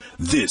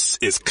This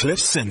is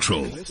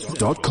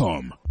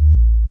CliffCentral.com.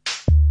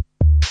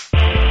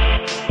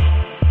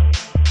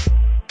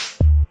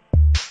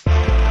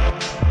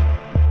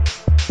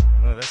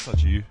 No, that's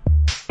not you.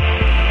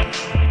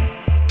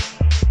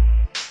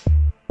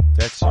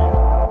 That's you.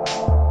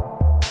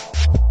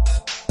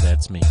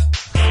 That's me.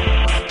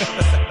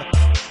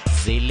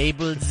 They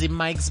labeled the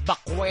mics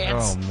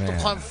backwards to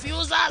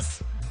confuse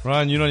us.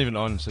 Ryan, you're not even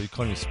on, so you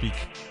can't even speak.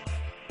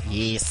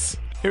 Yes.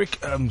 Eric,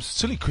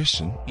 silly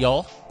question.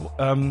 Yo.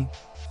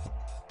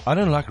 I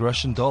don't like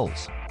Russian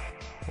dolls.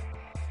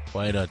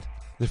 Why not?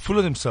 They're full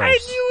of themselves. I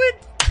knew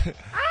it.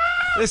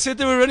 They said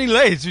they were running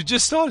late. We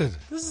just started.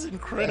 This is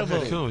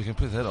incredible. Cool, we can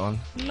put that on.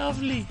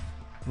 Lovely.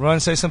 Ryan,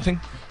 say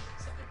something.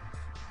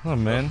 Oh,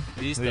 man.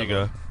 There you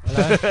go.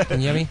 Hello?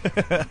 Can you hear me?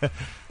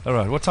 All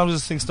right, what time does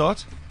this thing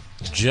start?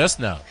 Just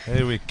now.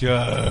 There we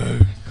go.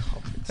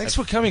 Thanks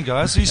for coming,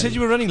 guys. So you said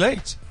you were running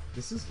late.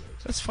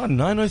 That's fun.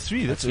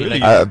 9:03. That's really.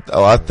 I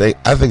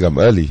think I'm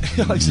early. You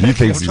Exactly.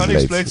 think I'm he's trying to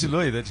late. explain to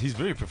Loy that he's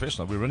very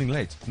professional. We're running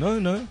late. No,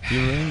 you're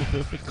running the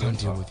perfect. Can't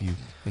deal with you.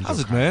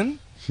 How's it, man?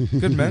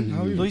 Good, man.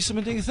 How are you? Loy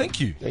Simendinga, thank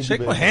you.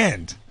 Shake my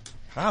hand.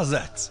 How's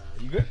that?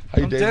 You good? How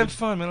you I'm doing? damn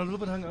fine, man. I'm a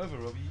little bit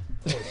hungover, Robbie.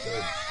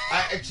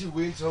 I actually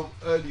went home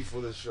early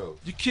for the show.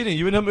 You're kidding.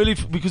 You went home early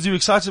because you were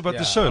excited about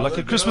the show, like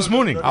a Christmas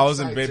morning. I was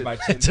in bed by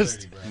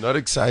 10:30. Not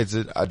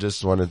excited. I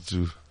just wanted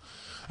to.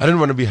 I didn't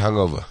want to be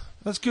hungover.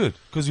 That's good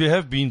because we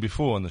have been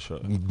before on the show.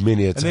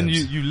 Many a And times. then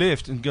you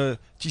left and go,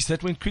 geez,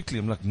 that went quickly.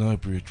 I'm like, no,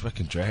 bro, it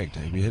fucking dragged.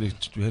 Eh? We had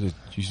a.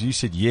 You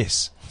said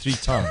yes 3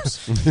 times.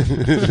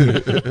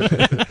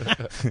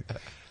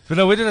 But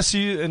no, where did I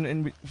see you?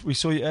 And we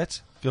saw you at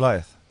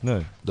Goliath.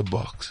 No, The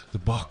box. the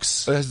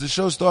box. Has the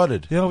show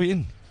started? Yeah, we're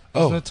in.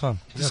 Oh. There's no time.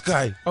 This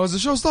guy. Oh, has the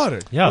show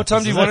started? Yeah. What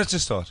time do you want it it? to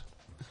start?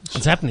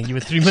 It's happening. You were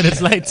 3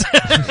 minutes late.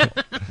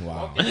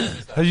 Wow.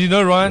 How do you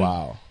know Ryan?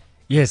 Wow.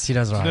 Yes, he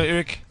does Do you know right.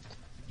 Eric?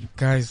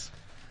 Guys,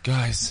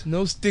 Guys,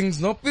 no stings,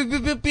 no pew pew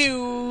pew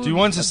pew. do you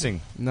want to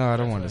sing? No, I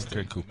don't want to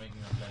Okay, sting.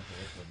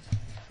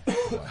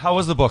 cool. How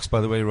was the box,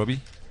 by the way, Robbie?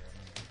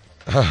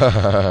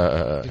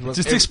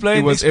 Just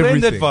explain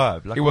that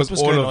vibe. Like, It was what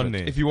was all going of on it.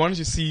 there? If you wanted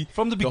to see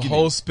From the beginning.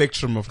 whole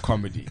spectrum of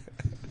comedy,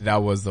 that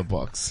was the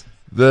box.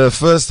 The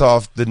first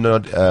half did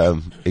not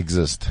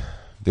exist.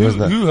 There was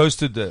not. Who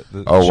hosted the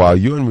Oh show? wow!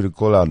 You want me to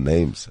call out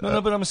names? No,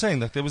 but I'm saying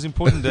that it was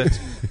important that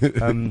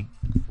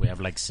We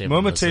have like 7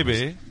 Momo listeners.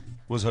 Tebe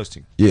was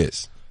hosting.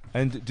 Yes.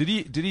 And did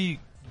he?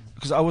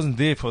 Because I wasn't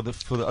there for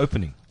the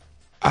opening.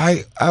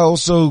 I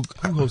also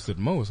Who hosted?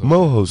 Mo hosted.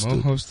 Mo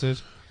hosted. Mo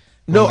hosted.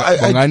 No, I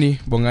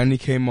Bongani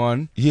came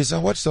on. yes, I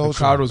watched the The whole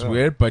crowd show. was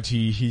weird, but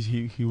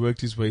he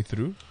worked his way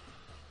through.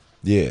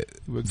 Yeah.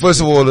 He worked First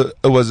his of way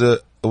all,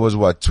 it was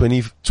what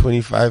 20,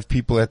 25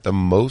 people at the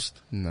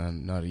most. No,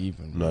 not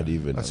even. Not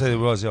even. I'd say it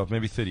was, yeah,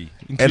 maybe 30,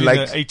 including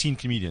like- the 18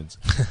 comedians.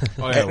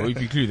 Oh yeah, well, if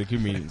you include the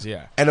comedians,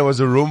 yeah. And it was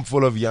a room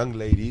full of young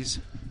ladies.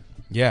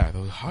 Yeah,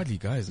 there was hardly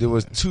guys. There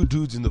was 2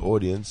 dudes in the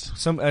audience.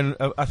 And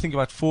I think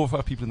about 4 or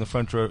 5 people in the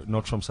front row,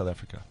 not from South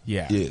Africa.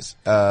 Yeah. Yes.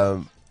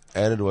 And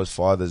it was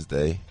Father's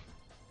Day,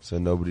 so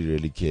nobody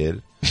really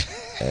cared.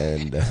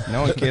 And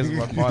No one cares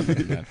about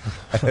Martin, man.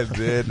 and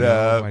then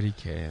Nobody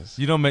cares.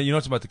 You know, man, you're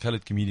not about the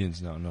colored comedians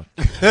now, not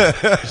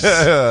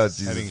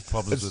Jesus. having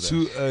problems It's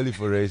with too early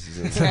for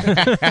racism.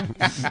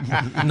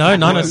 No,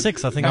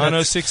 906. I think that.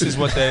 that's 906 is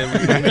what they.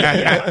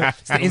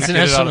 it's the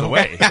international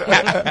way.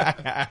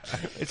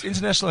 It's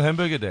International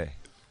Hamburger Day.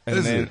 And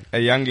Is then it? a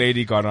young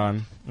lady got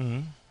on,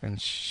 Mm-hmm.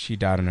 and she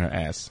died on her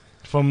ass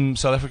From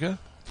South Africa?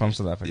 from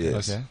South Africa.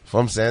 Yes. Okay.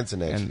 From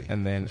Santon, actually.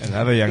 And then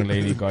another young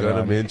lady got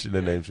Gotta on. mention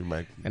the name, she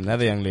might.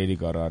 Another young lady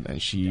got on, and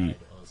she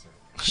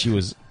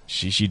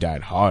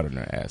died hard on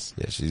her ass.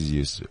 Yeah, she's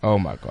used to it. Oh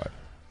my god!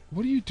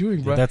 What are you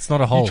doing, bro? That's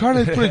not a hole. You're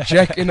trying to put a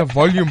jack in a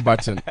volume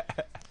button.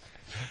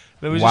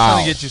 No, we're just Wow.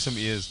 trying to get you some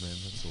ears, man.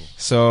 That's all.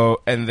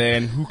 So, and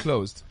then who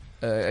closed?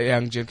 A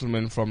young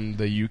gentleman from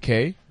the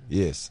UK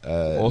Yes.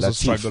 also Latif.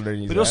 struggled in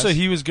his But also, ass.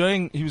 he was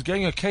going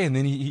okay, and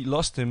then he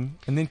lost him,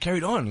 and then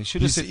carried on. He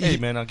should have said, "Hey,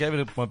 man, I gave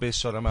it my best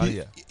shot. I'm out of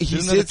here." he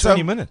Did said another 20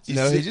 some- minutes. he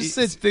No, he said- just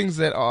said things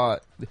that are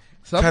Kinda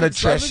South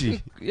trashy.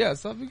 African- Yeah,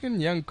 South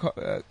African young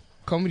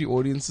comedy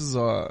audiences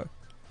are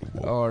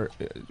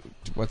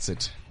what's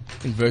it?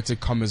 Inverted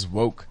commas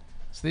woke.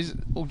 So they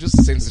just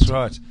sensitive. That's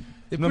right.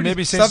 They're No, pretty-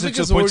 maybe South sensitive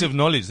to Africans a point already- of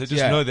knowledge. They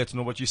just Yeah. know that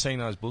what you're saying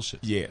now is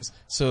bullshit. Yes.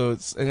 So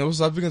and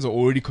also South Africans are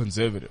already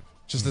conservative.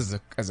 Just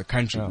as a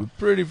country, Yeah.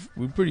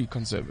 we're pretty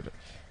conservative.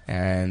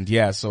 And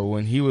yeah, so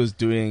when he was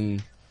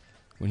doing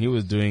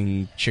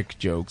chick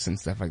jokes and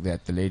stuff like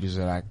that, the ladies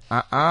were like,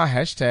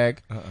 hashtag.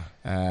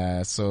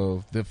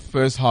 So the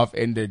first half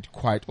ended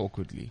quite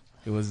awkwardly.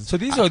 It was. So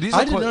these I are did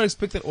quite- not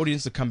expect that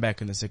audience to come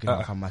back in the second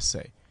half. I must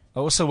say. I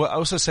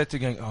also sat there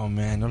going, "Oh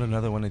man, not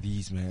another one of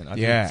these, man." I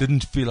Yeah.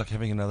 didn't feel like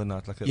having another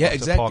night like that. Yeah, after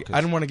exactly. Parker's.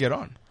 I didn't want to get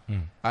on.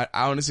 I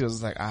honestly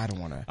was like, I don't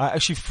want to. I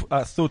actually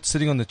I thought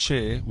sitting on the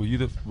chair. Were you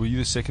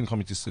the second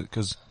comic to sit?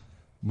 Because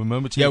the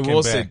moment Yeah, you we came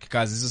all back, said,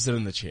 guys, this is sit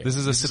on the chair. this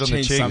is a Let's sit on the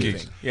change chair something.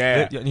 gig.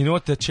 Yeah. You know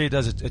what that chair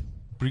does? It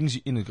brings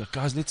you in and go,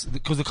 guys,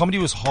 because the comedy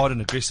was hard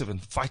and aggressive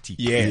and fighty.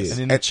 Yes. And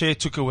then the chair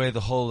took away the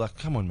whole, like,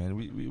 come on, man,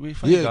 we're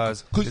funny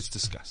guys. 'cause Let's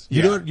discuss.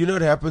 You know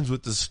what happens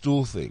with the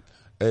stool thing,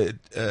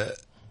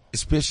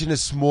 especially in a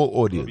small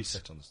Robbie audience.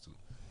 sat on the stool.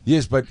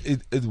 Yes, but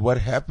what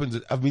happens?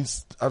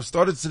 I've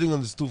started sitting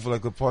on the stool for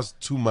like the past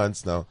 2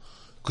 months now,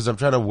 because I'm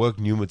trying to work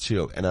new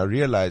material, and I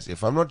realize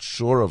if I'm not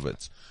sure of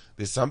it,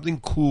 there's something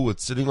cool with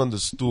sitting on the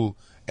stool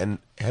and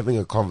having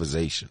a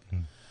conversation.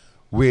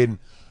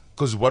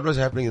 Because what was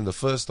happening in the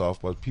first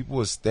half was people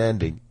were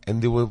standing,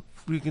 and there were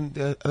freaking,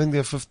 I think there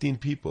were 15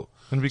 people.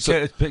 And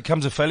it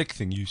becomes a phallic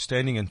thing. You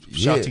standing and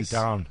shouting Yes.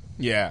 down.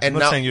 Yeah. I'm And not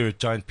now- saying you're a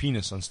giant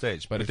penis on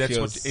stage, but it that's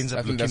feels, what ends up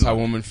I think looking that's how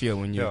like. women feel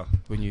when you Yeah.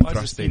 when you Why is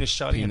thrust this their penis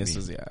shouting at me?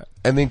 penises. Yeah.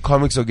 And then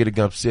comics are getting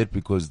upset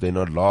because they're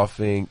not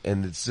laughing,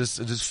 and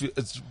it's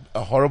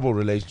a horrible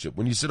relationship.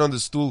 When you sit on the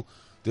stool,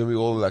 then we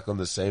all like on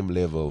the same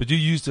level. But you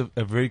used a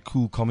very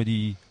cool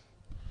comedy,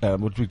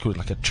 what do we call it,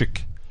 like a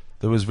trick.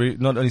 That was very,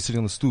 not only sitting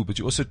on the stool, but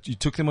you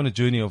took them on a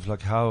journey of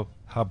like how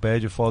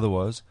bad your father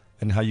was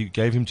and how you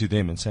gave him to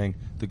them and saying,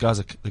 the guy's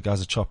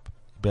a chop,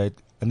 bad.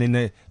 And then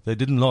they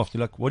didn't laugh.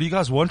 You're like, what do you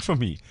guys want from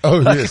me? Oh,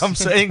 like, yes. I'm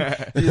saying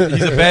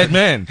he's a bad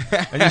man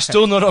and you're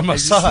still not on my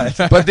side.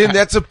 But then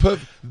that's a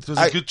It was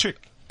a good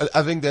trick.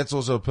 I think that's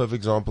also a perfect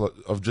example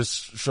of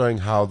just showing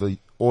how the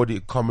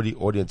comedy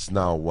audience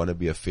now want to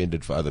be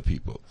offended for other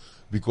people.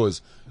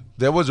 Because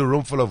there was a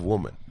room full of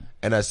women,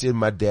 and I said,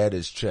 my dad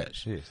is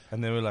trash. Yes.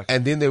 And they were like,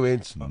 And then they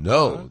went,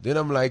 no. Then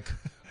I'm like,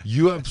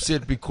 you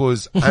upset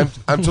because I'm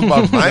talking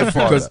about my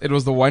father. Because it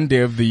was the one day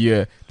of the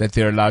year that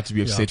they're allowed to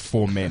be upset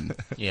for men.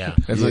 Yeah.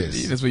 That's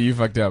Yes. that's where you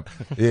fucked up.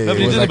 Yeah, No, but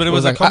yeah. he did it, but it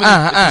was a comedy.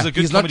 It was a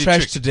good he's not comedy trash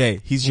trick.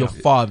 today. He's your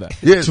father.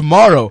 Yes.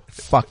 Tomorrow,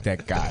 fuck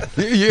that guy.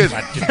 Yes.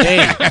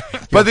 Today.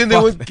 But then they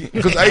went,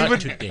 because Not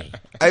today.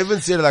 I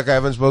even said like I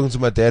haven't spoken to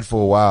my dad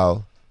for a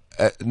while.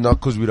 Not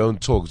because we don't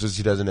talk, just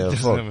he doesn't have a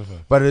phone. have a phone.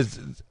 But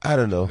I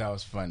don't know. That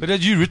was fun. But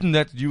had you written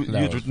that? You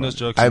had was written those fun.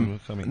 jokes when you were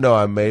coming. No,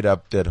 I made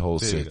up that whole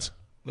There you set. go.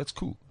 That's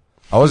cool.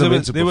 I wasn't They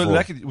meant to were perform.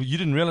 lucky. You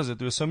didn't realize that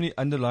there were so many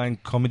underlying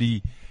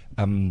comedy,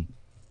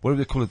 what do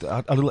they call it?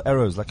 Our little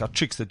arrows, like our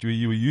tricks that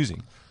you were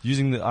using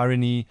the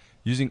irony,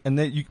 and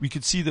we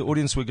could see the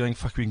audience were going,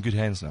 "Fuck, we're in good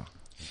hands now."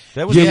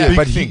 That was a big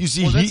but thing. you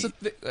see, Well, that's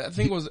I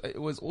think it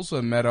was also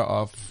a matter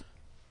of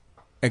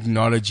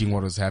acknowledging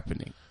what was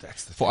happening.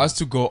 That's the For thing. us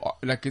to go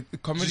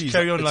comedy Just is-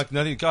 carry on it's- like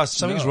nothing. Guys,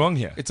 something's No. wrong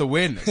here. It's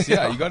awareness.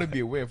 Yeah, you got to be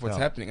aware of what's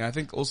Yeah. happening. And I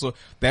think also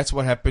that's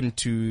what happened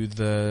to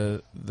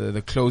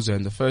the closer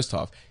in the first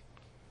half.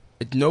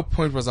 At no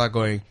point was I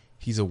going,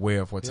 he's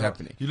aware of what's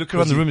happening. You look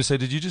around the room and say,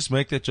 "Did you just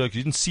make that joke?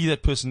 You didn't see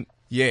that person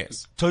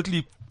Yes.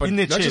 totally But in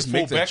their not chair just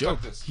fall make that back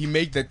joke. like this." He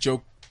made that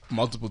joke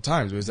multiple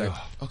times. Where it's like,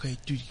 okay,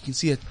 dude, you can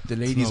see that the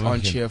ladies not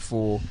aren't working. here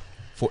for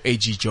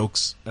AG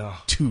jokes. Oh.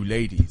 2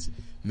 ladies.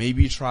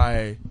 Maybe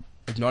try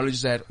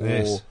acknowledge that or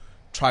Yes.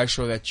 try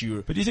show that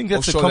you. But do you think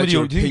that's or a show that comedy?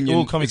 your Or do you think opinion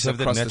all comics is have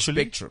that across the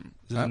naturally? spectrum?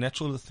 Is it Huh? a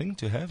natural thing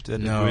to have that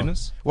No.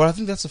 awareness? Well, I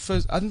think that's the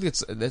first. I think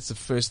that's the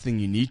first thing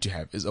you need to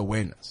have is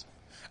awareness.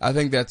 I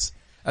think that's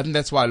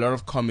why a lot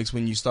of comics,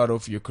 when you start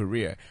off your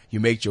career, you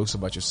make jokes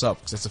about yourself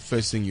because that's the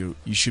first thing you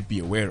should be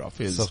aware of.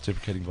 Is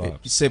Self-deprecating vibe.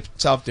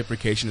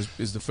 Self-deprecation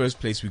is the first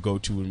place we go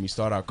to when we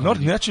start our Not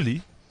comedy.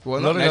 naturally. Well,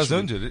 a not lot of guys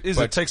naturally, don't do it.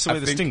 but It takes away I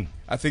the think- sting.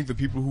 I think the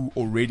people who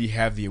already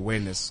have the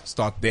awareness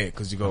start there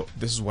because you go,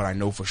 this is what I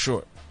know for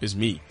sure is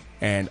me,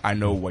 and I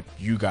know what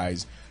you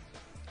guys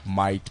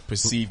might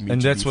perceive me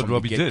And to that's be what from the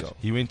Robbie did. get-go.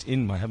 He went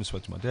in. I haven't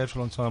spoken to my dad for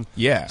a long time.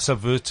 Yeah.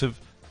 Subversive,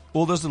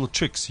 all those little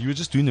tricks. You were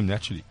just doing them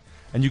naturally,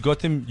 and you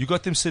got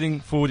them sitting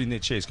forward in their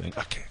chairs, going,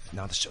 "Okay,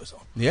 now the show's on."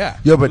 Yeah.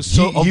 Yeah, It but was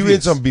so he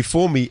went obvious. on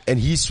before me, and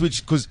he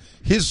switched because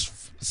his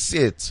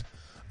set,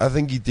 I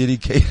think he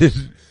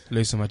dedicated.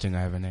 Lois Mating,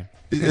 I have a name.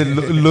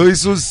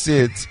 Loiso's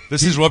set.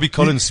 This is Robbie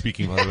Collins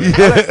speaking, by the way.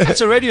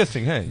 It's a radio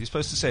thing, hey? You're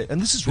supposed to say, and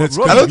this is Robbie.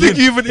 I don't think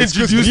you even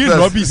introduced me and us.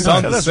 Robbie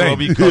sound the That's same.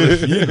 Robbie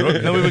Collins.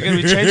 No, we were going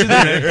to be changing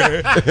the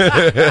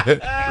name.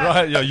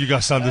 Right, yeah, you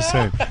guys sound the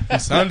same. We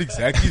sound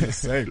exactly the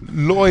same.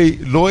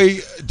 Loy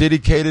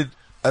dedicated,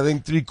 I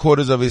think,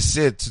 3/4 of his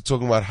set to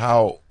talking about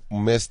how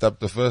messed up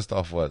the first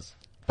half was,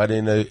 but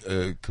in a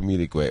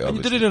comedic way. And you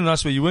Obviously. did it in a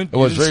nice way. You weren't. It You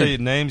was didn't very-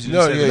 say names. You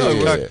No, didn't say yeah, no,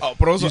 yeah, like, yeah. Oh,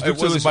 but also You it looked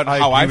at was us, about I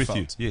how I agree with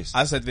felt. you, yes.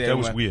 I sat there. That and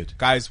was went, weird.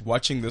 Guys,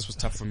 watching this was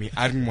tough for me.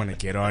 I didn't want to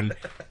get on.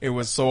 It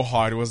was so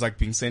hard. It was like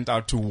being sent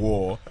out to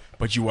war,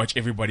 but you watch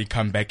everybody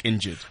come back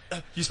injured.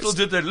 You still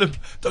did that limp.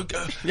 Don't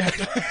go.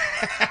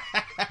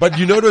 But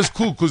you know it was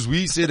cool because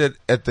we said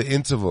at the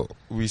interval,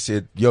 we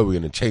said, yo, we're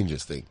going to change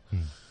this thing.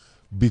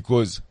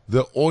 Because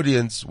the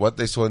audience, what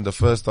they saw in the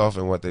first half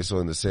and what they saw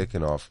in the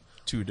second half,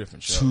 2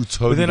 different shows. two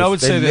totally But then I would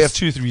different- say they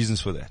there's left- 2 reasons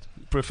for that.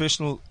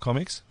 Professional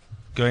comics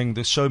going,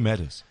 the show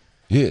matters.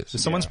 Yes. So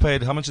someone's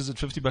paid, how much is it?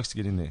 $50 to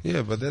get in there.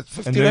 Yeah, but that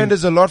 50 And then- rand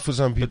is a lot for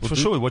some But people. for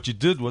dude. sure, what you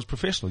did was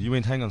professional. You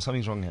went, hang on,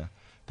 something's wrong here.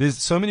 There's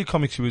so many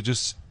comics who were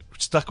just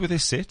stuck with their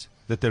set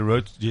that they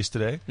wrote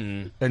yesterday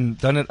and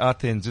done it out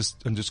there and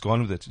just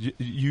gone with it.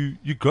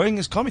 You're growing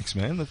as comics,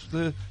 man.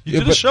 You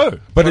did a but- show.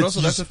 But But it's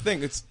also, that's just- the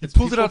thing. It's You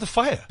pulled it people- out of the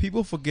fire.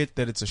 People forget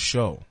that it's a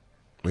show.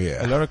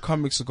 Yeah. A lot of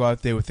comics will go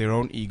out there with their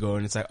own ego,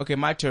 and it's like, okay,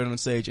 my turn on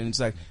stage, and it's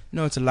like,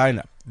 no, it's a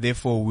lineup.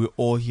 Therefore, we're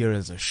all here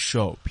as a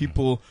show.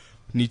 People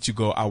need to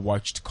go, I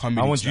watched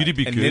comedy. I want you to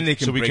be and good, then they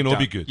can so we break can all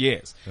down. be good.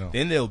 Yes. Yeah.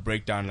 Then they'll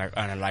break down like,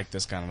 I like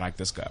this guy, I like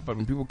this guy. But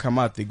when people come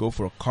out, they go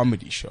for a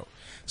comedy show.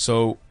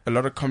 So a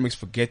lot of comics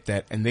forget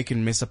that, and they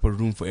can mess up a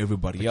room for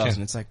everybody else.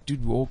 And it's like,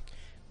 dude, we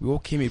all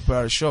came here to put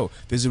out a show.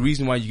 There's a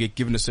reason why you get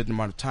given a certain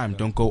amount of time.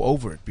 Don't go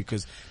over it,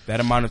 because that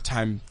amount of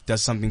time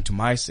does something to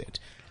my set.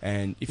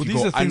 And if you these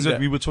go are things under, that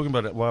we were talking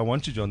about why I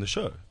wanted you on the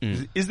show.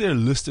 Is there a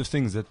list of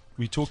things that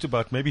we talked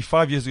about maybe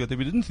 5 years ago that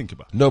we didn't think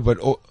about? No, but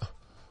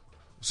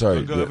sorry.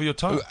 Don't go over your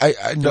time. I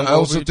Don't go also over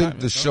your think time,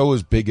 the that's show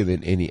is bigger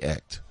than any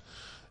act,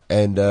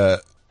 and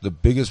the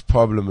biggest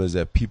problem is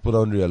that people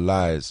don't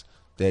realize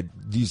that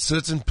these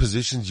certain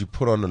positions you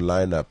put on the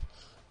lineup,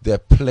 they're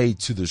played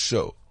to the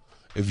show.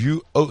 If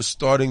you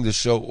starting the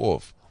show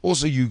off,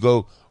 also you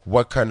go,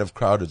 what kind of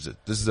crowd is it?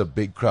 This is a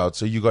big crowd,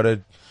 so you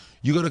gotta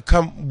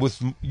come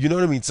with, you know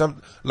what I mean?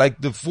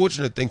 The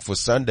fortunate thing for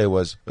Sunday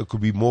was it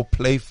could be more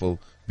playful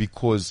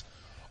because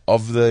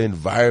of the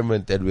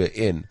environment that we're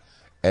in,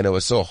 and it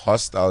was so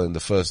hostile in the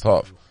first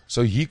half.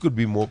 So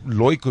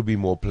Loy could be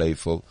more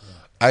playful.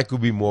 I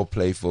could be more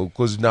playful,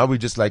 because now we're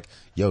just like,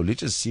 let's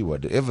just see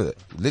what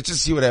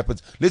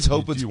happens. Let's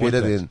hope it's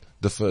better than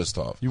the first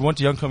half. You want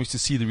young comics to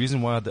see the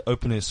reason why the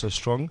opener is so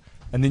strong,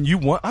 and then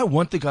I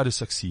want the guy to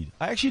succeed.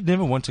 I actually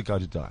never want a guy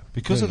to die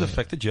because of the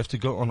fact that you have to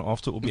go on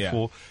after or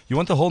before. You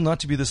want the whole night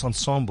to be this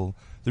ensemble.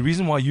 The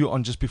reason why you're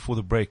on just before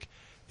the break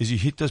is you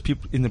hit those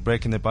people in the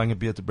break and they're buying a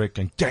beer at the break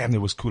going, damn,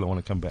 that was cool, I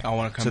want to come back.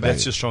 So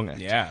that's your strong act.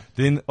 Yeah.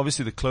 Then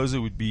obviously the closer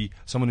would be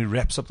someone who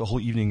wraps up the whole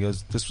evening and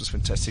goes, this was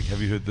fantastic,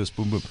 have you heard this,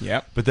 boom, boom.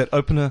 Yeah. But that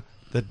opener,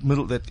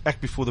 that act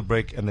before the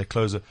break and that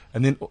closer,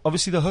 and then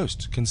obviously the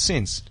host can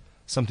sense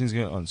something's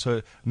going on.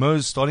 So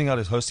Mo's starting out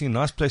as hosting. A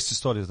nice place to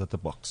start is at the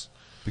box,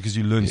 because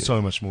you learn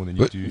so much more than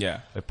you do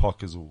at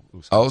Parkers or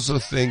I also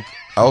think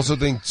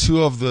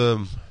two of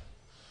the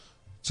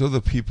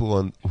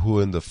people who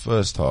in the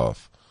first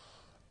half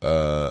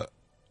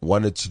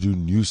wanted to do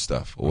new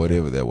stuff or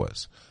whatever there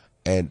was.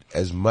 And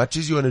as much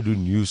as you want to do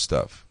new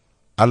stuff,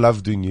 I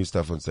love doing new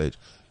stuff on stage.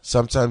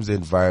 Sometimes the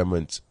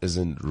environment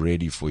isn't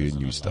ready for your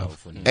new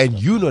stuff,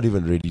 and you're not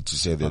even ready to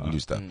say that new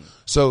stuff.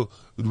 So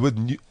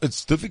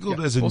it's difficult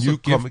as a new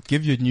comic.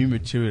 Give your new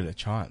material a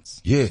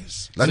chance.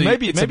 Yes, Like So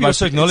maybe it's about-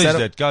 also acknowledge it's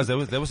that, guys.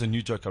 That was a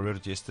new joke. I wrote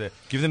it yesterday.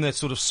 Give them that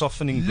sort of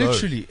softening blow.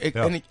 Literally,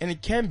 and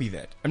it can be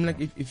that. I mean,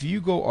 like if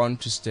you go on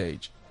to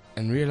stage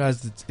and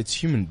realize that it's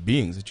human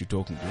beings that you're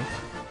talking to.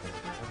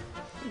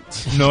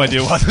 No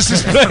idea why this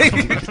is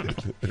playing.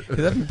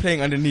 Because I've been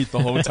playing underneath the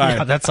whole time.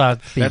 Yeah, that's how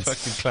it feels.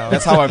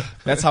 That's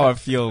how I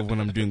feel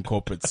when I'm doing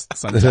corporates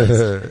sometimes.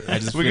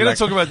 We're going to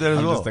talk about that as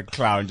I'm well. just a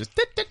clown, just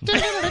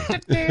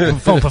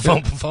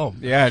Perform.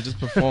 yeah, just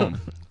perform.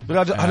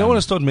 But I don't want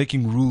to start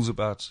making rules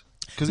about,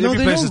 because every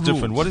there are place no is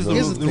different. rules. What is the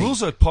Here's rule? the The thing.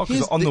 rules at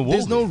Parkers are on the wall.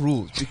 There's no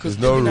rules, because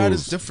There's no every night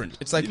rules. is different.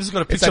 It's like You've just got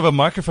a it's picture of a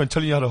microphone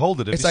telling you how to hold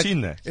it. Have it's you like,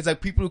 seen that? It's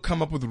like people who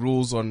come up with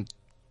rules on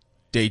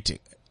dating.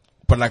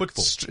 But like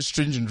Football.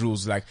 stringent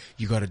rules, like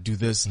you got to do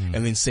this and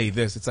then say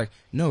this. It's like,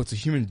 no, it's a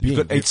human being.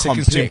 You've got 8 They're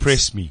seconds to complex.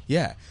 impress me.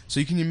 Yeah. So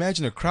you can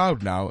imagine a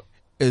crowd now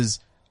is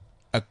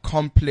a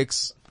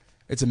complex,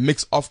 it's a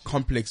mix of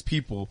complex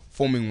people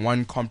forming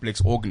one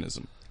complex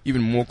organism,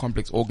 even more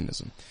complex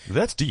organism.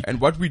 That's deep. And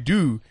what we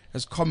do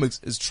as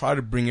comics is try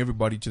to bring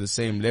everybody to the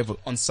same level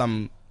in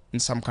some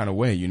kind of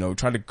way,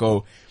 try to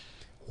go,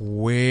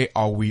 where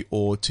are we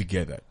all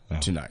together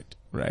tonight?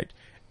 Right.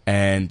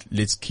 And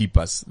let's keep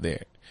us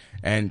there.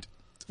 And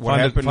what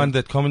happened? Find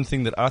that common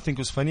thing that I think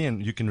was funny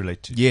and you can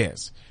relate to.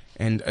 Yes.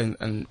 And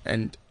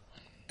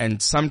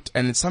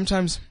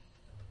sometimes,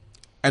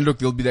 and look,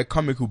 there'll be that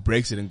comic who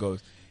breaks it and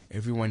goes,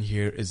 everyone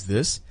here is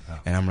this,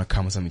 and I'm going to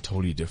come with something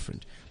totally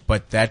different.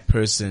 But that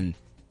person,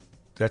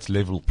 That's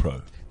level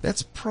pro.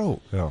 that's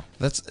pro. Yeah.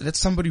 That's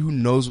somebody who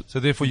knows. So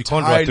therefore you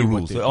can't write the entirely what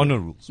rules. they There do. are no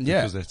rules.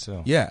 Yeah. Because that's,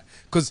 Yeah.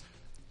 Because,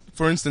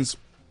 for instance,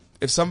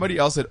 if somebody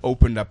else had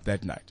opened up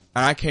that night,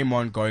 and I came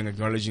on going,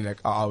 acknowledging like,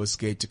 I was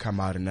scared to come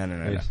out and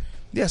Yes.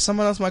 Yeah,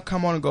 someone else might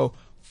come on and go,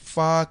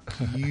 fuck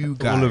you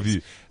guys. All of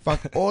you.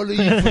 Fuck all of you.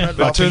 For not But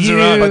laughing. turns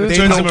around, But they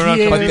turns know- them around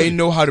But completely. they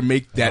know how to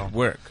make that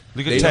work.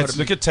 Look They at know how Tats. to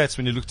Look at Tats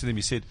when you looked at him.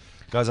 He said,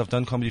 guys, I've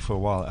done comedy for a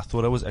while. I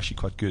thought I was actually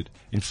quite good.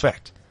 In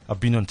fact, I've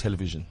been on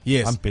television.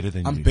 Yes. I'm better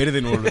than you. I'm better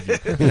than all of you.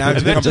 And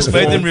that just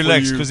made them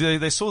relax because because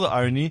they saw the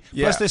irony.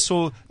 Yeah. Plus, they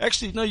saw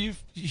actually no.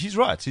 He's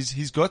right.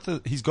 He's got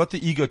the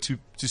ego to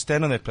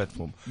stand on that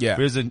platform. Yeah.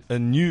 Whereas a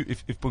new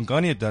if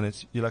Bongani had done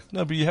it, you're like,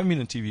 no, but you haven't been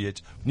on TV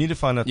yet. We need to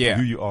find out Yeah.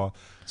 who you are.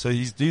 So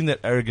he's doing that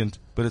arrogant,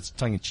 but it's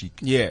tongue in cheek.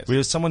 Yes.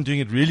 Whereas someone doing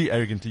it really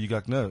arrogantly, you're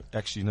like, no,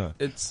 actually no.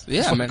 It's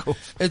man. Fuck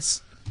off.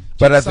 It's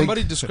But I think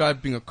somebody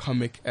described being a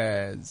comic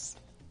as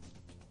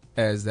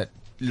that.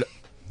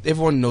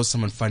 Everyone knows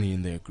someone funny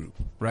in their group,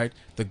 right?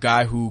 The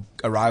guy who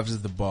arrives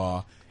at the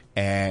bar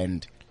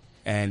and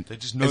They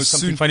just know as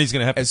something funny is going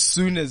to happen. As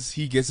soon as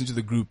he gets into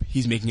the group,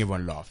 he's making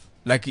everyone laugh.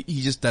 Like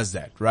he just does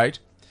that, right?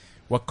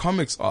 What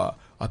comics are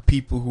are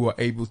people who are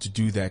able to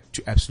do that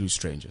to absolute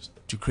strangers,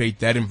 to create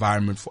that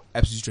environment for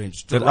absolute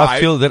strangers. That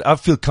I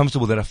feel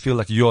comfortable, that I feel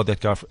like you're that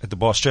guy at the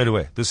bar straight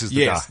away. This is the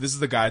guy. Yes, this is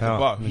the guy at the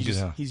bar.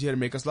 He's here to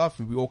make us laugh.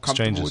 And we're all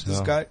comfortable with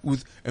this guy.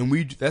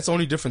 That's the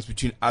only difference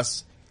between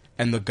us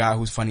and the guy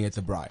who's funny at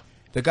the braai.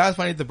 The guy who's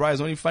funny at the braai is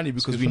only funny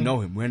because we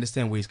know him. We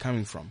understand where he's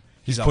coming from.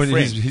 He's our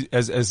friend.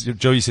 As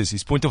Joey says,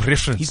 his point of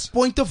reference. His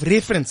point of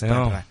reference,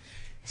 Papa.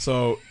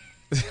 So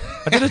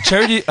I did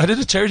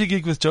a charity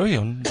gig with Joey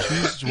on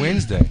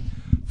Wednesday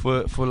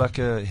for like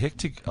a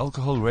hectic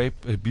alcohol,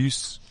 rape,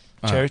 abuse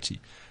charity.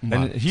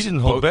 And he didn't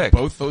hold back.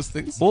 Both those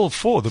things? All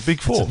four, the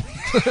big four.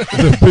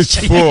 The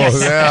big four.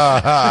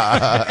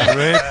 Yeah.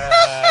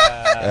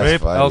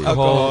 Rape,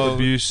 alcohol,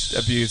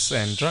 abuse,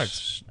 and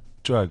drugs.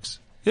 Drugs.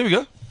 Here we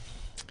go.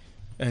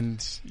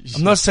 And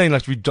I'm not saying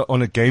like we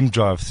on a game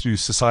drive through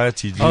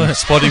society,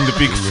 spotting the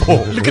big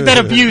four. Look at that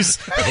abuse.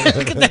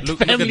 Look at that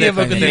family of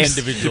abuse.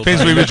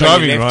 Depends where we're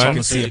driving, right? You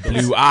can see a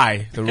blue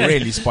eye. The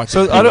really spotted.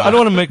 So I don't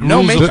want to make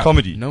rules of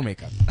comedy. No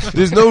makeup.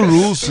 There's no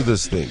rules to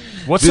this thing.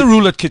 What's the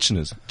rule at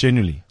Kitchener's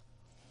generally?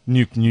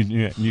 New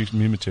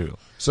material.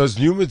 So it's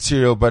new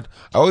material, but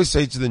I always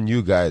say to the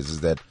new guys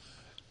is that,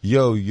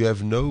 you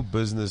have no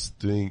business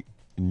doing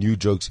new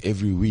jokes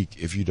every week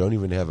if you don't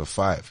even have a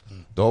 5.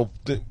 The whole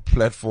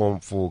platform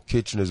for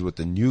Kitchener's with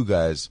the new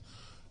guys,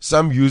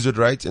 some use it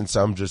right and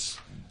some just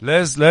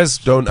Les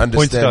don't understand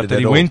pointed out it that at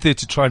he all. went there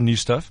to try new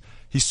stuff.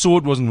 He saw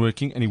it wasn't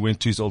working and he went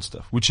to his old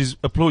stuff, which is you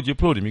applaud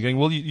him. You're going,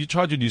 well, you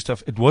tried your new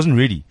stuff. It wasn't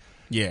ready.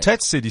 Yeah.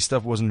 Tats said his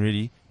stuff wasn't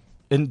ready.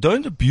 And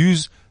don't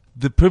abuse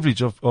the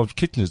privilege of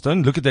Kitchener's.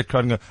 Don't look at that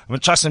crowd and go, I'm going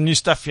to try some new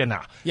stuff here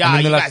now. Yeah,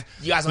 and you then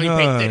guys only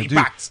paid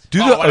 $30. Do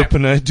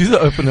the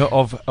opener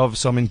of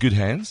some in good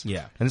hands.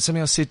 Yeah. And it's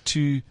something I said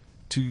to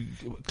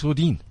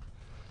Claudine.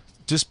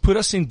 Just put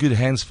us in good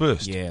hands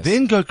first. Yes.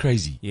 Then go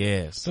crazy.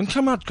 Yes. Don't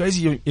come out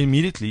crazy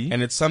immediately.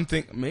 And it's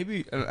something,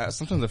 maybe,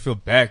 sometimes I feel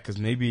bad because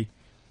maybe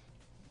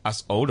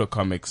us older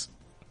comics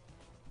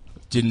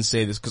didn't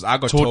say this because I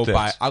got told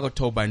by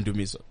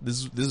Ndumiso.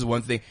 This is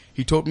one thing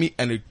he told me,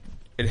 and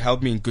it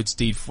held me in good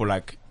stead for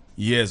like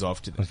years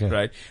after this,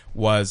 right?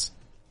 Was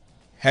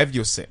have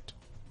your set,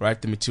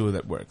 right? The material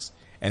that works.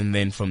 And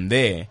then from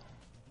there,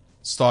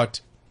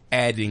 start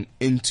adding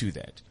into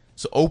that.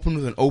 So open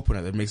with an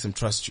opener that makes them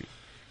trust you.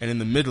 And in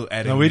the middle,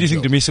 adding. Now, where do you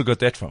think Demiso got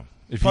that from?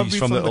 If Probably he's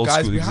from the old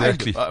guys school.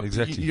 behind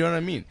Exactly. You know what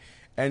I mean?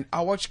 And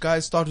I watch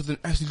guys start with an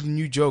absolutely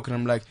new joke, and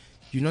I'm like,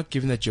 you're not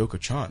giving that joke a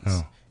chance.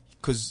 No.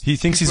 Because He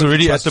thinks he's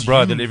already at the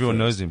bar that everyone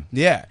knows him.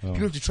 Yeah. People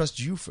have to trust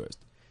you first.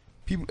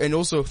 People, and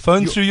also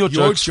Phone through your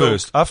jokes joke.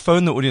 first. I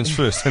phone the audience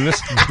first. And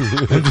listen,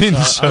 I'm doing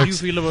these How do you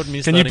jokes. feel about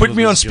me? Can you starting put with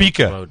me on this joke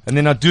speaker? about- And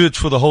then I do it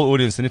for the whole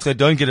audience. And if they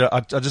don't get it,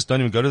 I just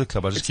don't even go to the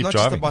club. I just It's keep not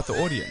driving. just about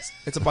the audience.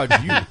 It's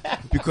about you.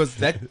 Because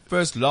that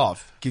first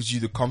laugh gives you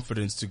the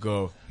confidence to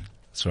go,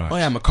 That's right. oh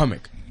yeah, I'm a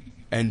comic.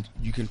 And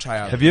you can try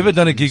out. Have you ever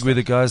done a gig where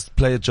the guys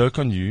play a joke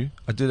on you?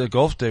 I did a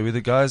golf day where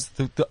the guys,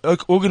 the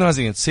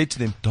organizing it said to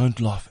them, don't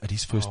laugh at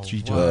his first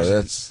 3 jokes.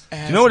 That's Do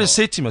you know what I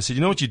said to him? I said,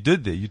 you know what you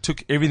did there? You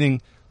took everything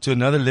to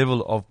another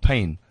level of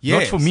pain. Not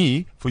Yes. for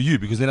me, for you,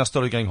 because then I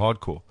started going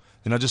hardcore.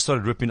 Then I just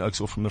started ripping oaks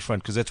off from the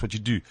front, because that's what you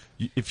do.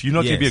 If you're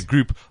not going to be a Yes.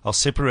 group, I'll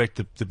separate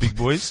the big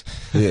boys,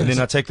 Yes. and then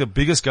I take the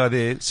biggest guy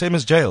there, same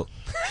as jail.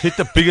 Hit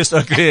the biggest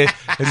oak there,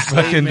 and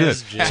fucking do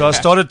as it. jail. So I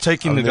started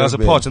taking the I've guys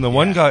never apart, been. and the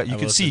one guy, you I've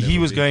could also see he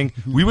never was been. going,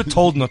 we were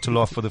told not to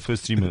laugh for the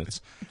first 3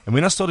 minutes. And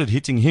when I started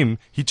hitting him,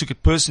 he took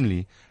it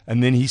personally,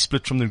 and then he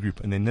split from the group,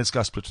 and then this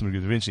guy split from the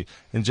group eventually.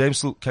 And James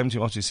still came to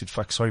me after and said,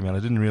 fuck, sorry man, I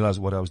didn't realize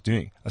what I was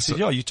doing. I said,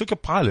 yeah, you took a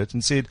pilot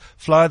and said,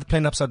 fly the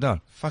plane upside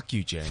down. Fuck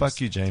you, James. Fuck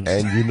you, James.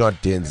 and you're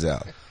not Denzel.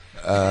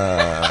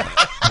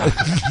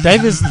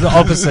 Dave is the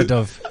opposite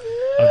of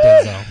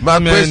Denzel. My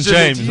Man, question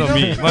James, is, not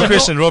me. My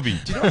question, Robbie.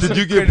 did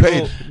you get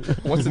paid?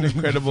 What's an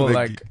incredible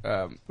Like-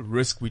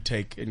 risk we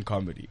take in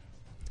comedy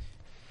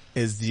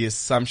is the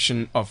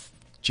assumption of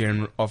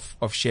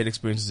shared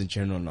experiences and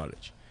general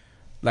knowledge,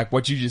 like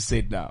what you just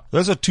said now.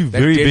 Those are two That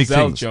very big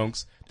Denzel things.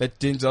 jokes, that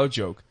Denzel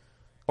joke,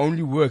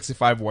 only works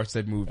if I've watched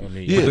that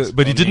movie. Yes.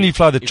 But he didn't he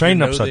fly the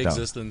train upside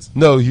down.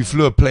 No, he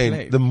flew a plane.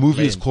 Plane. The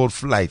movie is Plane. called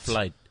Flight.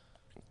 Flight.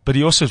 But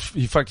he also,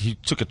 in fact, he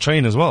took a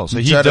train as well. So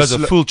He he tried to does a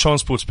sl- full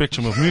transport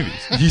spectrum of movies.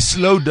 He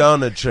slowed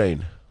down a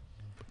train.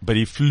 But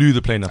he flew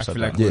the plane I upside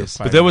feel down. like we're Yes.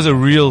 But that was a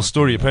fighting. real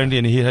story apparently,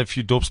 and he had a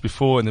few dopes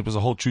before, and it was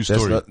a whole true That's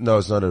story. not. No,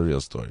 it's not a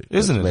real story.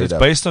 Isn't That's it? made It's up.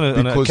 based on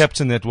a Because-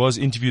 captain that was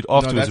interviewed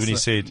afterwards that's when he the-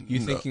 said,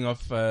 You're thinking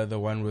of the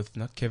one with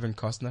not Kevin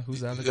Costner.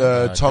 Who's the other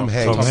guy? Tom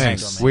Hanks, Tom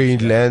Hanks. where he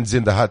lands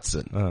in the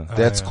Hudson.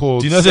 That's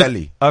called do you know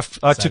Sally. that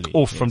I took Sally,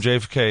 off from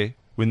JFK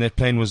when that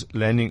plane was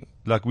landing,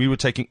 like we were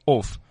taking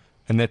off,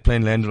 and that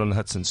plane landed on the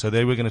Hudson. So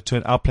they were going to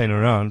turn our plane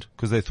around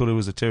because they thought it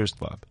was a terrorist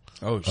vibe.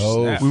 Oh,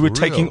 Oh, snap. We were For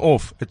taking real?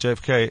 off at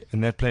JFK,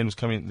 and that plane was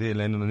coming there,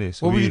 landing on there.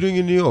 So What were you doing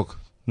in New York?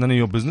 None of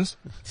your business.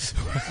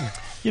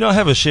 I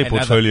have a share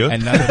portfolio.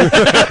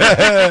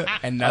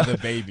 Another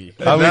baby.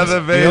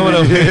 Another baby. You know what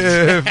I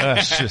mean? Ah,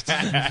 shit.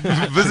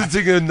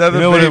 Visiting another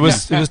You know what baby. it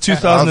was? It was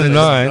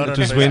 2009. Not It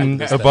was on when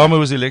Facebook. Obama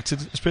was elected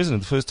as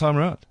president the first time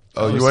around.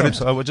 Oh, you wanted?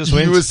 So I just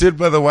went. You were sent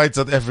by the white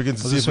South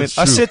Africans to see if it's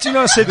true. I said,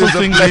 I said There's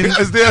things.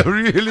 is there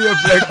really a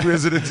black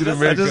president in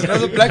America?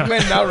 Does a black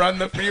man now run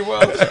the free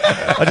world?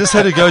 I just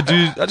had to go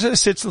I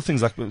just said little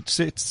things like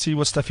see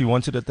what stuff he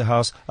wanted at the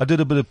house. I did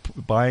a bit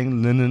of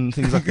buying linen,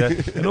 things like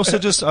that. And also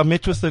I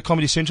met with the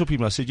Comedy Central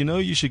people. I said,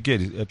 you should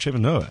get Trevor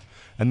Noah.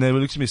 And they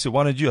looked at me and said,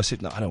 why don't you? I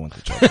said, no, I don't want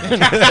the job.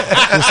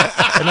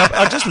 And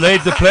I just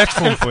laid the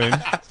platform for him.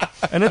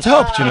 And it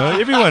helped,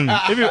 everyone,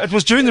 it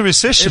was during the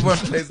recession. Everyone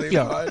plays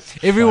their part.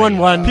 Everyone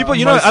won. People,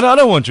 I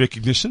don't want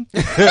recognition.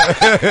 You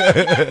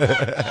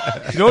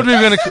know what we're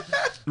going to,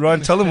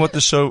 Ryan, tell them what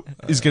the show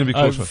is going to be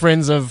called.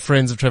 Friends of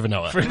Trevor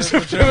Noah.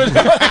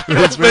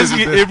 That's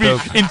basically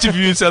every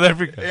interview in South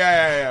Africa.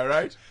 Yeah,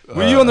 right?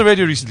 Were you on the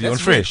radio recently on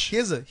Fresh?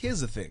 Here's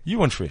the thing.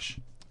 You on Fresh?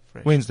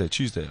 Wednesday,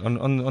 Tuesday,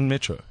 on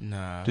Metro.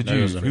 Nah. Did No, you?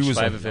 it was on Who was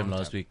 5 on? FM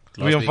last week?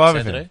 Were you on Last 5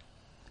 week, FM? Saturday?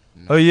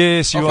 Oh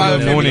yes, you were on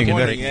the morning.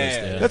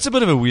 Yeah. That's a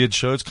bit of a weird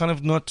show. It's kind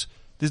of not.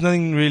 There's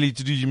nothing really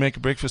to do. You make a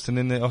breakfast and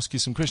then they ask you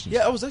some questions.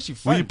 Yeah, it was actually Were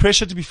fun. you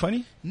pressured to be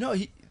funny? No,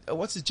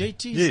 What's his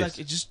JT? He's Yes. like,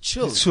 it just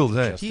chills. It's chilled,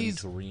 eh? He's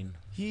from Yeah,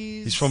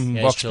 he's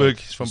Boxburg. chilled.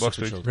 He's from He's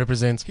super Boxburg. chilled.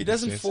 Represents. He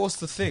doesn't force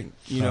the thing,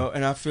 you know,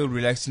 and I feel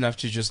relaxed enough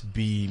to just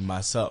be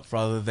myself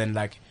rather than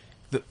like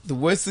the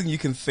worst thing you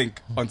can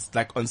think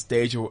on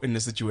stage or in a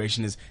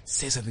situation is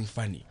say something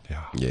funny.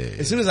 Yeah.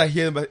 As soon as I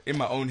hear it in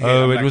my own head,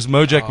 Oh, I'm it like, was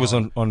Mojak was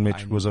oh, on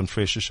I was on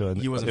Fresh's show, and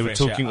He was on they were Fresh,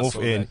 talking yeah, I off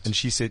saw air, that. and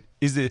she said,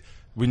 "Is there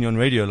when you're on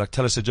radio, like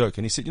tell us a joke?"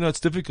 And he said,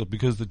 it's difficult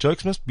because the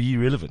jokes must be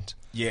relevant.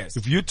 Yes.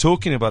 If you're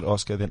talking about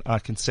Oscar, then I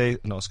can say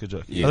an Oscar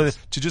joke. Yes. Other than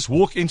to just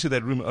walk into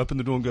that room, open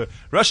the door, and go,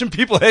 "Russian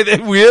people, hey,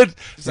 they're weird."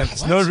 It's like,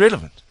 it's what? not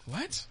relevant.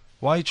 What?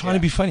 Why are you trying to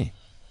be funny?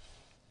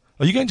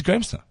 Are you going to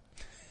Grahamstown?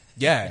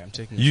 Yeah, I'm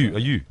taking Are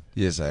you?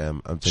 Yes, I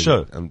am. I'm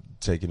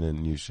taking a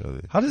new show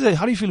there. How do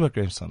you feel about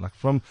Grahamstown? Like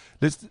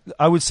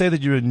I would say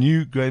that you're a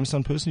new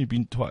Grahamstown person. You've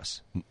been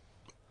twice.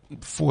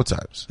 4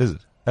 times. Is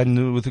it?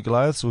 And with the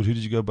Goliaths, or who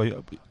did you go by?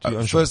 Your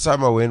own show? First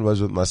time I went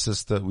was with my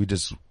sister. We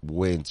just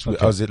went. Okay.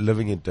 I was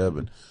living in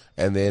Durban.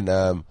 And then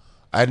I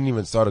didn't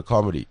even start a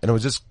comedy. And it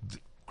was just,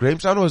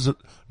 Grahamstown was,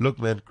 look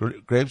man,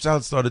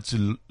 Grahamstown started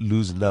to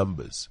lose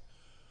numbers.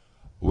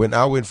 When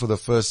I went for the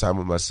first time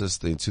with my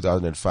sister in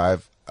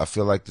 2005, I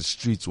feel like the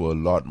streets were a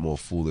lot more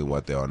full than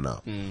what they are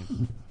now.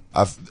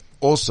 I've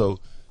also,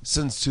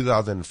 since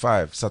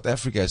 2005, South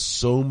Africa has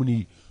so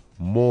many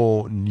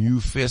more new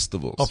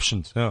festivals.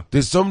 Options, yeah.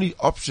 There's so many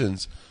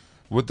options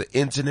with the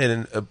internet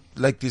and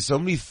there's so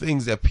many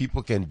things that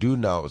people can do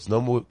now. It's no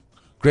more.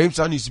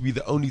 Grahamstown used to be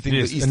the only thing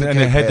Yes, the Eastern and Cape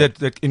they had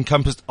that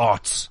encompassed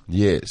arts.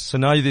 Yes. So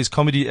now there's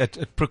comedy at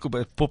Prikkel,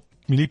 at Pop,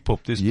 Mini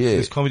Pop.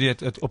 There's comedy at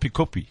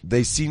Opikopi.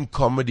 They seen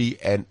comedy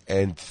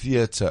and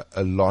theater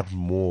a lot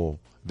more.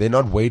 They're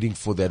not waiting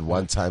for that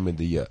one time in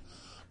the year.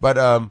 But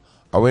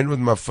I went with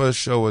my first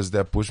show was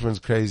that Bushman's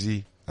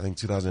Crazy, I think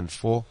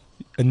 2004.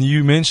 And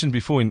you mentioned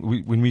before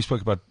when we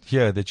spoke about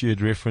here that you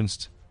had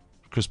referenced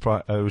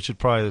Richard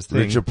Pryor's thing.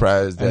 Richard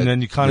Pryor's that. And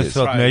then you kind of yes.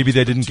 felt maybe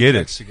they didn't get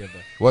it.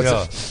 What's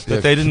Yeah, it?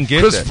 that they didn't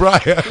get Chris that.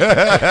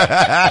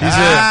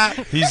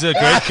 Pryor. He's a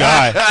great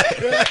guy.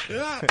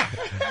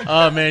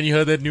 Oh man, you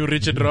heard that new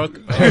Richard Rock?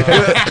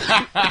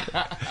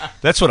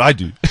 That's what I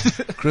do.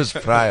 Chris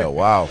Pryor,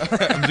 wow.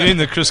 I'm doing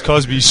the Chris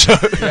Cosby show.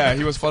 Yeah,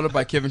 he was followed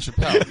by Kevin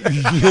Chappelle.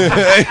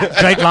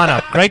 Great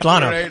lineup. Great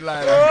lineup. Great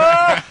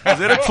lineup. Is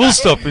that a full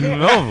stop in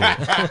Melville?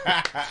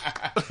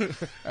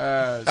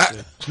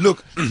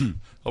 Look,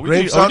 Are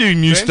we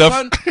doing new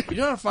stuff? You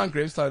know what I find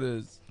Grahamstown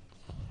is?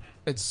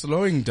 It's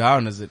slowing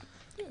down, is it?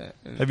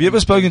 Have you ever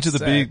spoken to the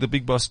Sad.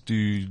 big boss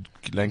dude,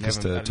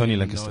 Lancaster, Never- Tony I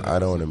don't even Lancaster? know I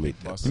don't want to meet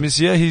that. boss. You must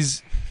hear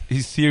his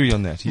theory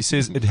on that. He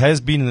says it has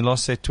been in the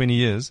last, say, 20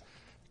 years,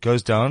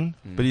 goes down,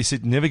 but he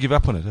said never give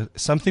up on it.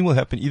 Something will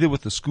happen either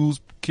with the schools,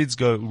 kids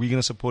go, we're going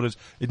to support it.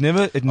 It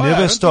never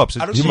stops.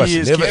 I don't It think-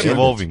 years never keeps end.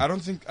 evolving. I don't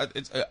think I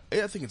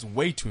think it's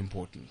way too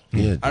important.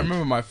 Yeah, I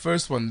remember my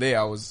first one there.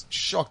 I was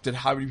shocked at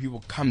how many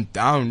people come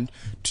down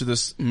to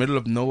this middle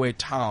of nowhere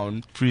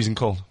town Freezing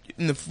cold.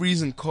 in the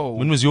freezing cold.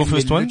 When was your and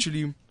first they one?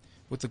 Literally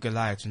with the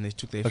Goliaths, and they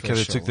took their Okay,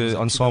 first they show. took the Was it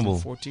ensemble.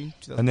 2014,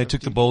 And they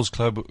took the 2015? Bowls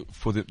Club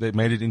they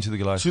made it into the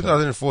Goliath.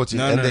 2014.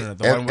 No, and no, they, no,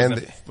 the one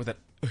and with that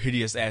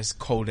hideous ass,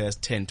 cold ass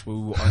tent where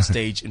we were on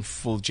stage in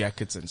full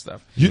jackets and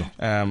stuff. You-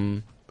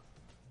 The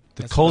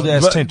cold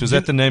ass But tent. Was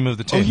that the name of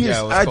the Oh tent? yes,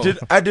 Yeah, it was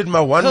I did my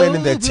one man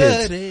in that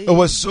tent. Cold-blooded. It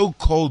was so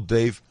cold,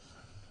 Dave.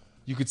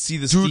 You could see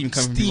the Dude, steam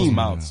coming from people's steam.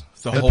 mouths.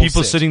 The And whole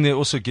people set. sitting there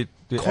also get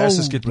their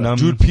asses get numb.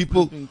 Dude,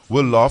 people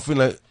were laughing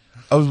like,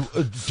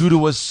 dude, it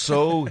was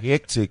so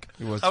hectic.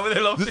 It was, How were they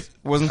laughing?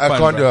 wasn't I fun.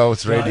 can't do bro. it.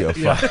 It's radio.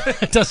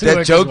 It doesn't That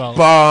work joke as well.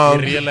 bomb.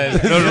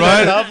 Realized. No,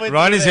 Halfway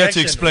Ryan through is the here to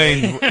action.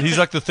 explain. He's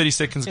like the 30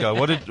 seconds guy.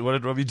 What did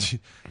Robbie do?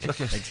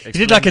 He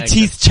did like a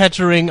teeth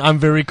chattering, I'm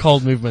very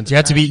cold movement. You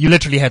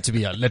literally had to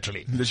be,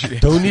 literally.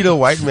 Don't need a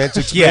white man to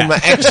explain my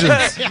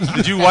actions.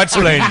 Did you white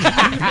explain?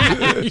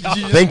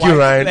 Thank you,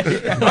 Ryan.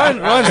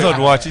 Ryan's not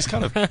white. He's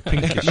kind of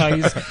pinkish. No,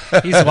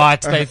 he's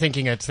white. They're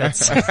thinking it.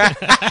 That's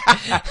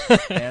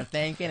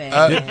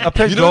I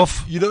played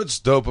golf. You know what's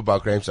dope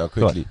about Grahamstown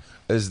quickly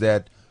is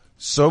that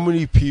so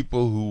many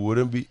people who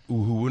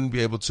wouldn't be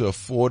able to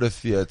afford a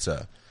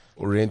theater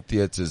or rent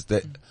theaters.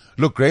 That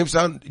look,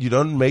 Grahamstown, you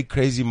don't make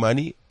crazy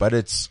money, but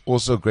it's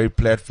also a great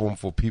platform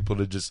for people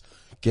to just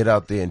get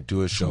out there and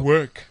do a show.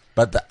 Work.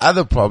 But the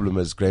other problem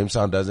is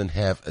Grahamstown doesn't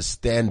have a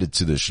standard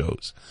to the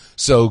shows.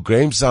 So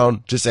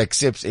Grahamstown just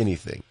accepts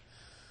anything,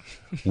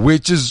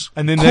 which is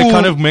And then cool. they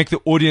kind of make the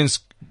audience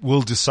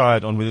will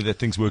decide on whether that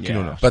thing's working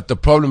or not. But the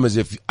problem is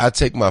if I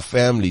take my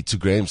family to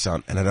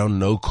Grahamstown and I don't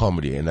know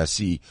comedy and I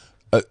see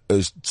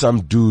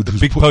some dude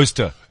who's Big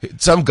poster.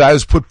 some guy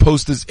who's put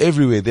posters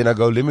everywhere, then I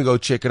go, let me go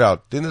check it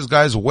out. Then this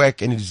guy's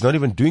whack and he's not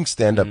even doing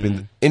stand-up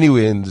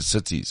anywhere in the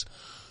cities.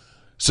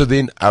 So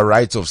then I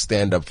write off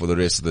stand-up for the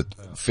rest of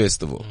the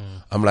festival.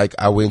 I'm like,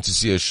 I went to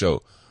see a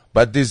show.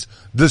 But there's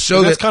the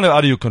show That's kind of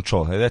out of your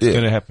control. Hey? That's Yeah.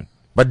 going to happen.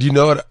 But you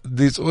know what?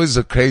 There's always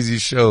a crazy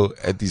show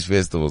at these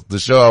festivals. The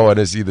show I want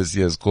to see this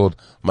year is called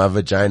My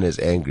Vagina is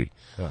Angry.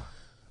 Yeah.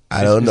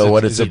 I don't know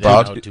what it's it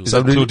about. out too? Is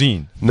that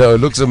Claudine? No, it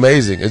looks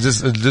amazing. It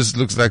just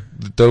looks like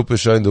the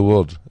dopest show in the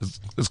world.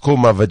 It's called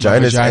My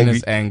Vagina is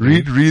Vagina's Angry.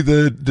 Angry. Read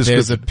the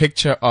There's a description.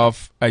 picture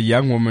of a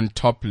young woman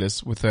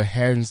topless with her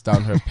hands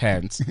down her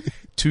pants.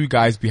 Two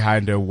guys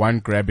behind her, one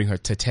grabbing her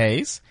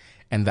titties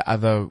and the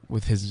other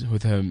with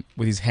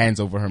his hands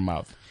over her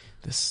mouth.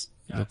 This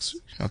looks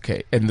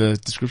okay. And the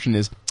description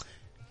is,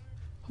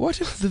 what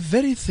if the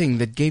very thing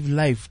that gave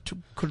life took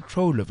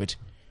control of it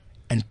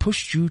and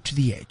pushed you to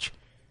the edge?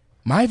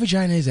 My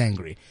Vagina is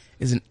Angry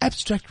is an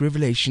abstract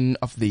revelation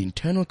of the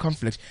internal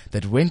conflict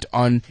that went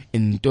on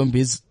in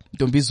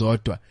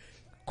Ntombizodwa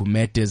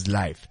Gumete's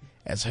life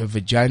as her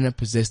vagina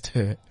possessed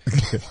her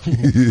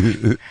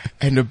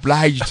and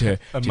obliged her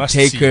to must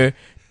take see. her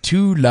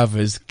two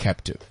lovers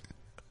captive.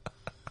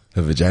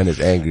 Her vagina is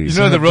angry. You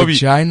know, the Her Robbie,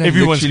 vagina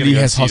everyone's literally gonna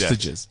go has see that.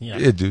 hostages.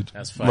 yeah, dude.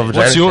 That's My fine.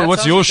 vagina-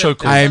 What's your show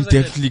called? I am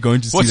definitely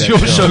going to see What's that your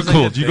show. show Sounds like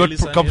called? a You got Daily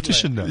Sun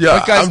competition now. Yeah,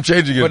 But guys, I'm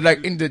changing it. But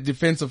like in the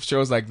defense of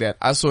shows like that,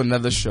 I saw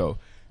another show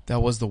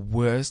that was the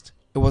worst.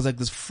 It was like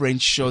this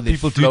French show.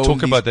 People do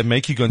talk about that.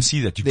 Make you go and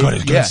see that. You got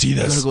to go and see You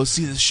this. gotta go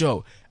see this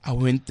show. I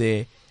went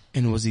there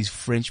and it was these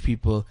French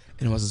people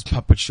and it was this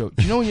puppet show.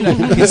 You know when you like,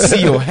 I can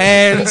see your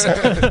hands,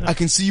 I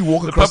can see you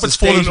walk across puppet's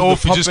the stage fallen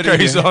with the off, he just puppet in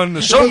carries your hand. on.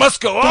 The show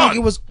must go Dog, on.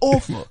 It was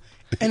awful.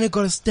 And it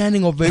got a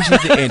standing ovation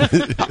at the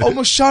end. I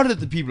almost shouted at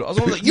the people. I was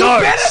almost like,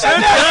 "You're better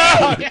than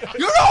that!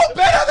 You're all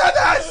better than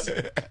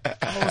us!"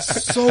 I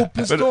was so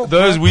pissed But off.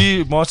 those,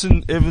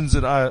 Martin Evans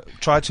and I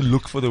tried to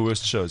look for the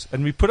worst shows.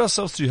 And we put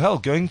ourselves through hell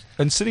going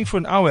and sitting for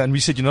an hour and we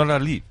said, you're not allowed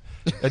to leave.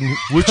 And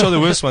which are the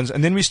worst ones?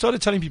 And then we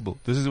started telling people,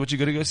 this is what you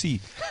got to go see.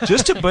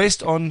 Just to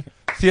based on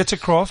theatre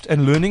craft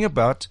and learning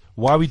about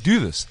why we do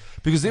this.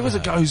 Because there was a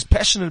guy who's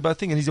passionate about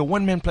things and he's a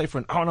one-man play for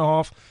an hour and a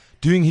half.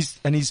 And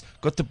he's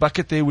got the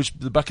bucket there, which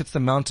the bucket's the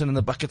mountain and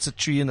the bucket's a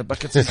tree and the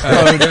bucket's his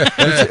phone.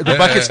 The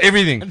bucket's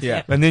everything.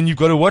 Yeah. And then you've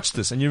got to watch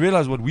this and you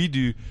realize what we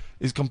do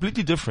is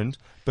completely different.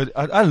 But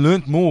I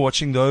learned more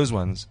watching those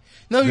ones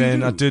No, you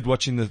than do. I did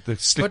watching the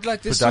slick But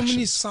like, there's production. so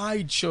many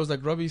side shows,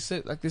 like Robbie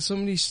said, like there's so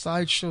many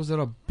side shows that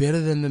are better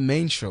than the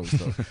main shows.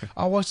 Though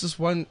I watched this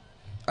one.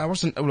 I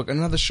watched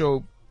another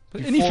show.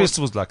 But any before-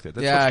 festivals like that.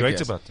 That's Yeah, I what's great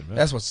guess. about them. Right?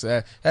 That's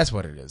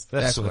what it is.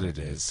 That's what what it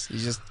it is. You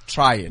just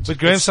try it. But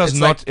Grahamstown's It's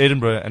not like-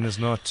 Edinburgh, and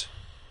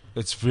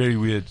it's very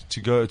weird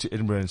to go to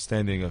Edinburgh and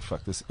stand there and go,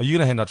 fuck this. Are you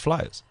going to hand out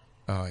flyers?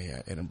 Oh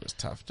yeah, Edinburgh's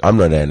tough. I'm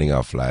not handing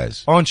out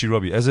flyers. Aren't you,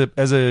 Robbie? As a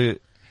thing.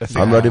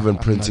 I'm not even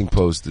I'm printing not.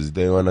 posters.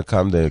 They want to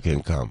come, they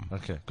can come.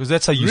 Okay. Because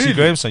that's how you see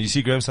Grahamstown. You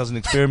see Grahamstown as an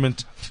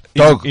experiment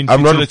Dog, in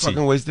I'm not futility.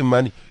 fucking wasting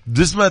money.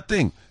 This is my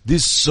thing.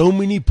 There's so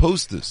many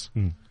posters.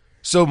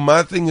 So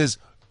my thing is,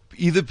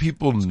 either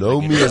people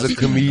know me as a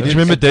comedian. Do you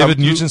remember and come David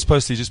through- Newton's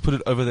poster? He just put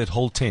it over that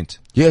whole tent.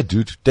 Yeah,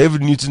 dude.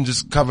 David Newton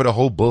just covered a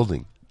whole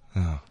building.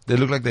 Oh. They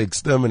look like they're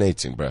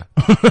exterminating, bruh.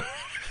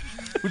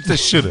 Which they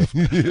should have.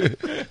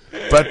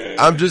 But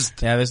I'm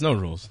just, Yeah, there's no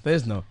rules.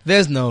 There's no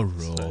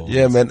rules.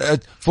 yeah, man.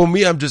 For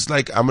me, I'm just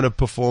like, I'm going to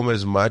perform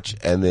as much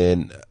and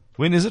then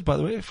When is it, by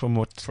the way? From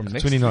what? From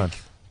next 29.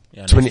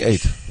 Yeah,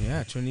 28.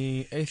 Yeah,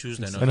 28th.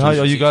 Tuesday night. And how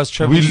are you guys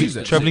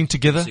traveling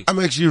together? I'm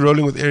actually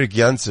rolling with Eric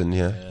Janssen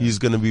here. Yeah. He's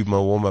going to be my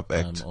warm-up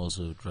I'm act.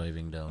 also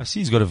driving down. I see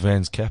he's got a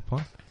Vans cap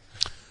on.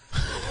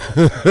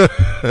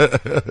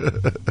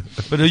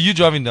 But are you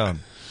driving down?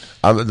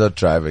 I'm not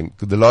driving.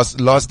 The last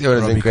year I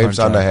was in Robbie can't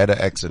Grahamstown, I drive. had an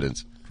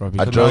accident. Robbie,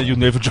 I No, drove, you'll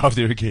never drive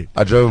there again.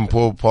 I drove in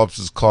Paul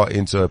Pops' car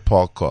into a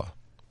parked car.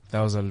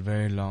 that was a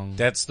very long.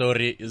 That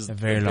story is A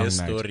very the long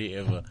best night. story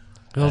ever.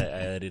 I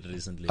heard it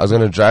recently. I was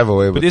going to drive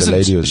away, but But the isn't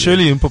lady was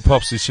surely Impa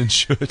Pops is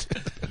insured?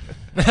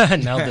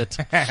 Nailed it.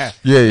 there.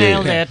 Yeah.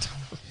 Nailed it.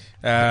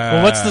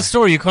 Well, what's the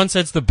story? You can't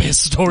say it's the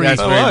best story. That's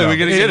Oh, very right, long. we're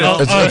going to get Oh,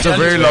 it. It's a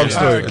very long okay.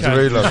 story. It's a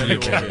very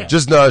long story.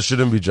 Just know I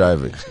shouldn't be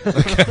driving.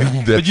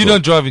 But you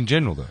don't drive in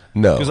general, though.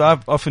 No. Because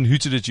I've often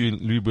hooted at you in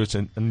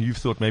Louisburg, and you've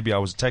thought maybe I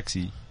was a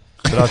taxi.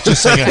 But I was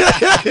just saying,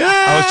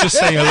 I was just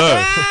saying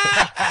hello.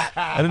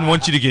 I didn't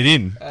want you to get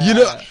in. You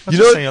know,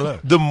 just saying hello.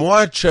 the more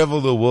I travel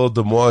the world,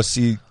 the more I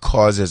see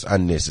cars as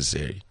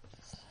unnecessary.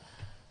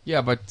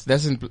 Yeah, but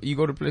you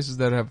go to places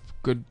that have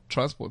good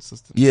transport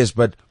systems. Yes,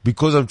 but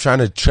because I'm trying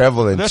to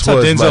travel and That's tour how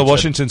as Denzel much,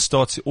 Washington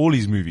starts all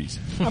his movies.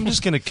 I'm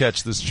just going to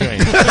catch this train.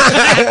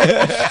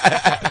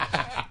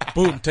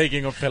 Boom,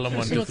 taking off Pelham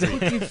 1 to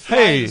 3.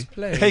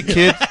 Hey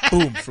kid,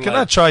 Boom, can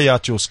I try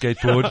out your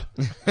skateboard?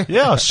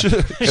 Yeah, sure.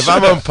 If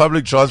I'm on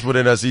public transport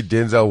and I see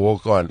Denzel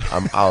walk on,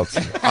 I'm out.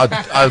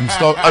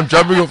 I'm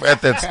jumping off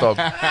at that stop.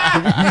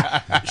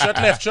 Short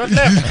left, short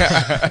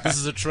left. This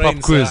is a train,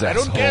 Pop quiz, sir. I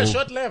don't asshole. care,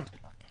 short left.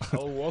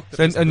 I'll walk the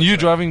rest of And the you time.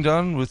 driving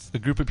down with a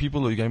group of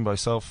people, or are you going by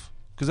yourself?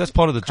 Because that's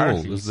part of the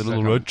Currently, drill. Is the it's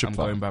little like road trip. I'm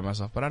vibe. going by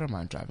myself, but I don't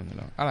mind driving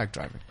alone. I like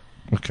driving.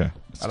 Okay,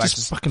 I like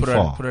just to fucking put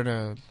far. in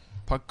a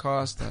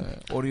podcast,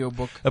 an audio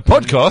book. A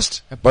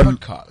podcast. A But-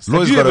 podcast.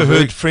 Lloyd's Have you got ever a very-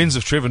 heard Friends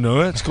of Trevor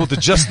Noah? It's called the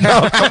Just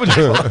Now Comedy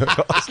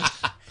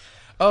Podcast.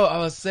 Oh, I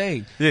was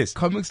saying. Yes.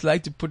 Comics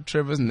like to put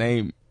Trevor's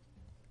name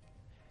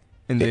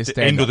in their The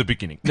stand-up. end or the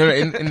beginning. No,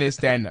 in their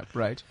stand-up,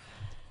 right?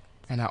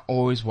 And I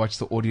always watch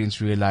the audience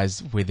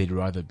realize where they'd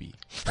rather be.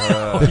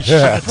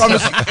 I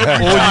promise you,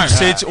 every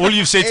time. All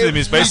you've said to them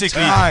is Every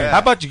basically, time. how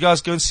about you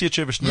guys go and see a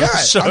Trevor Noah Yeah,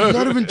 show? I'm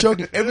not even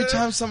joking. Every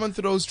time someone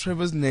throws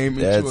Trevor's name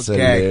into That's a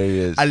gag,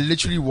 hilarious. I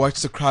literally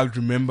watch the crowd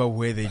remember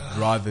where they'd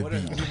rather be.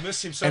 You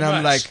miss him so And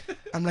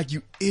I'm like,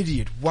 you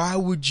idiot. Why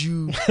would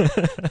you,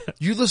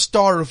 you're the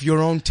star of your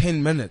own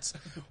 10 minutes.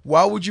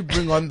 Why would you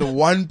bring on the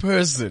one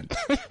person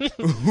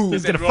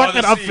He's gonna fuck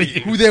it up for you.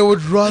 who they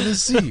would rather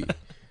see?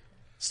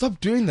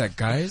 Stop doing that,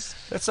 guys.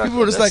 That's like,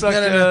 People are just that's like,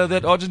 like, no, no,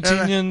 that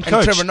Argentinian and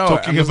coach Trevor Noah.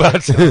 talking I'm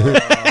about. just like,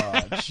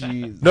 oh,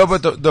 jeez. No,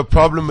 but the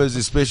problem is,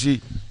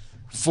 especially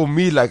for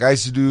me, like I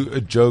used to do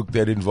a joke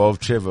that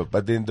involved Trevor,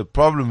 but then the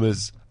problem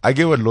is, I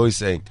get what Lloyd's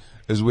saying,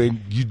 is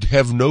when you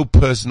have no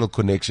personal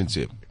connection to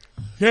him.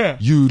 Yeah.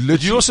 You But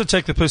literally. you also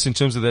take the person in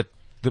terms of that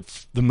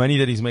the money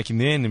that he's making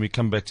there, and then we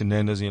come back to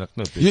Nando's, and you're like,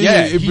 no, bitch.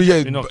 Yeah, he-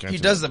 You're not but- going He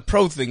to does that. the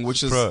pro thing,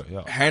 which is Pro,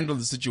 yeah. handle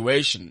the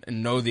situation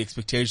and know the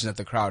expectation that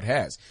the crowd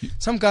has.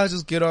 Some guys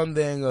just get on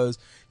there and goes,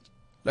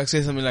 like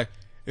say something like,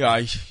 yeah,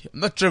 I'm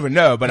not Trevor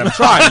Noah, but I'm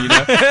trying, you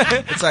know?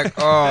 It's like,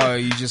 oh,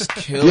 you just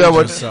killed Yeah,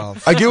 but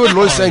yourself. I get what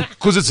Lloyd's saying,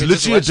 because it's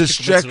literally a watch Chicken Bits with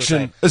distraction.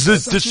 that. It's a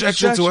It's such a distraction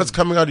to distraction. what's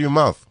coming out of your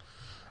mouth.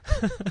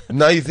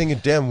 Now you're thinking,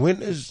 damn,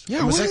 when is... Yeah,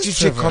 I must when actually is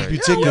check Trevor?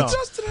 CompuTicket. Yeah, what's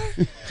else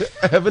today?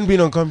 I haven't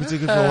been on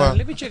CompuTicket for a while.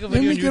 Let me check a Let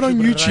video me get on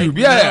YouTube. right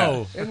Yeah,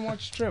 now. and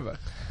watch Trevor.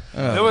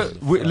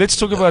 Let's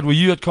talk about, were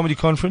you at Comedy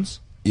Conference?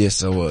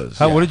 Yes, I was.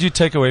 What did you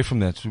take away from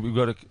that? We've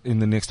got in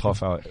the next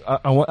half hour.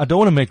 I don't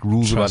want to make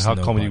rules Trust about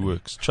how comedy nobody.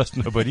 works. Trust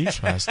nobody.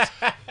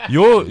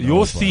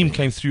 Your theme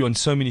came through on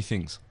so many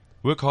things.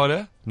 Work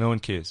harder, no one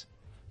cares.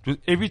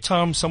 Every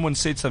time someone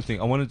said something,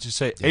 I wanted to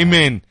say,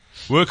 Amen.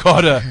 Work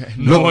harder,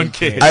 no one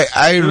cares.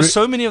 There were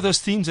so many of those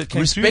themes that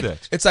came through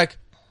that. It's like,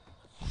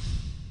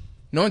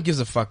 no one gives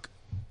a fuck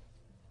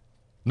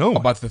No one.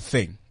 about the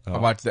thing.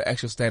 About the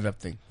actual stand-up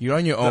thing. You're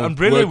on your own. The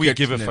umbrella work we it,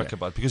 give a no, fuck no.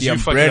 about, because The you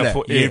fuck it up umbrella,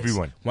 for yes.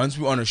 everyone. Once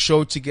we're on a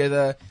show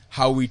together,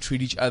 how we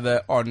treat each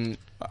other, on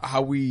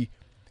how we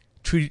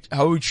treat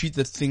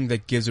the thing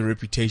that gives a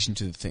reputation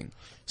to the thing.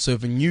 So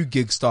if a new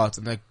gig starts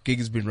and that gig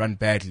has been run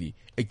badly,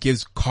 it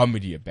gives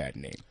comedy a bad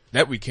name.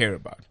 That we care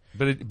about.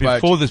 But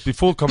But-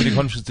 before Comedy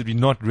Conference, did we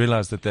not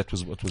realize that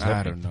was what was I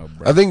happening? don't know,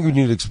 bro. I think we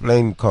need to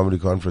explain Comedy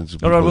Conference.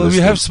 to All right, people well, we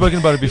listening. have spoken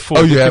about it before.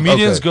 Oh, the you have?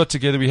 comedians Okay. got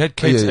together. We had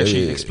Kate Yeah,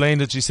 actually yeah.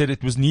 explained it. She said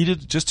it was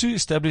needed just to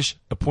establish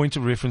a point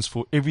of reference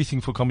for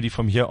everything for comedy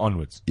from here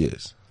onwards.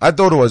 Yes. I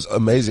thought it was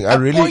amazing. I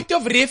really, Point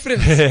of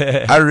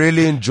reference. I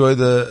really enjoy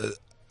the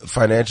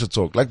financial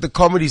talk. Like the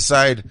comedy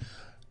side,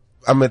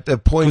 I'm at the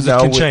point 'Cause it now.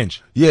 can where-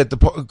 change. Yeah, at the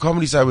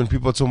comedy side, when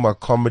people are talking about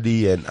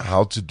comedy and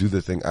how to do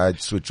the thing, I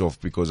switch off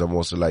because I'm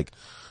also like,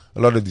 a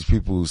lot of these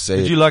people who say,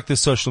 Did you like the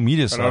social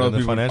media A side lot and of the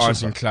people financial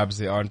aren't in side? clubs.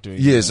 They aren't doing.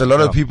 yes, a lot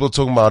of people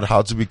talking about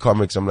how to be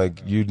comics. I'm like,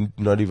 you're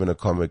not even a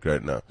comic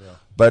right now.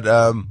 But,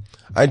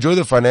 I enjoy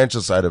the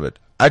financial side of it.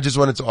 I just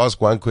wanted to ask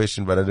one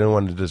question, but I didn't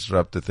want to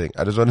disrupt the thing.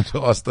 I just wanted to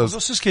ask I was those.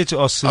 also scared to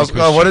ask silly I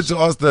questions. wanted to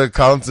ask the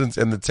accountants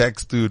and the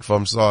tax dude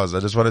from SARS.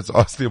 I just wanted to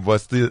ask them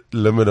what's the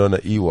limit on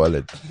an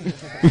e-wallet.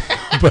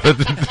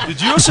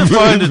 Did you also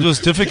find it was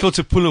difficult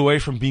to pull away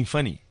from being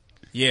funny?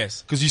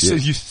 Yes. Because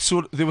Yes. you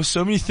saw there were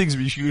so many things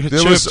where you There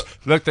chirped, was-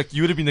 like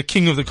you would have been the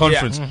king of the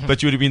conference,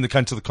 but you would have been the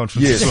cunt of the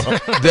conference Yes, as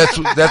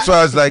well. that's why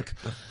I was like,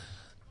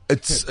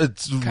 it's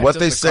what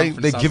they're saying.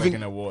 They're giving.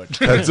 an award.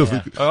 That's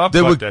a- Oh, I've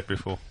they got were that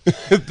before.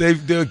 they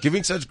were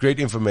giving such great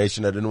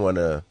information. I didn't want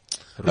to.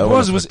 It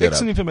was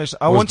excellent information.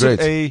 I It was wanted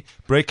great. a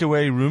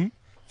breakaway room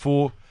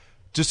for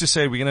just to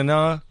say we're going to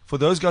now, for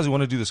those guys who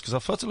want to do this, because I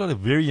felt a lot of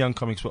very young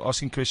comics were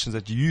asking questions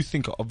that you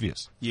think are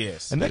obvious.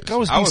 Yes. And that guy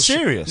was being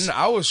serious.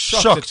 I was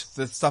shocked, Shocked. at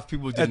the stuff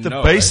people didn't At the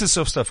know. basis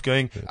of stuff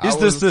going, I is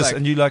was this? like,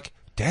 And you're like,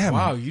 damn.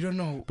 Wow, you don't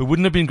know. But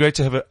wouldn't it have been great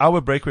to have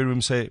our breakaway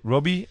room say,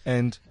 Robbie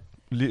and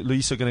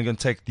Luis are going to go and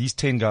take these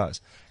 10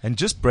 guys and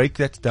just break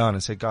that down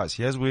and say, guys,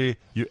 here's where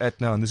you're at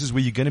now, and this is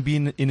where you're going to be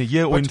in a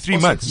year or in 3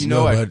 Also, months. You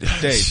know No, what? but-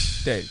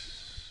 Dave.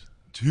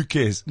 Who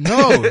cares?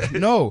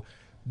 No.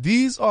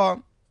 These are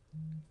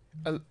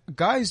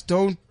guys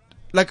don't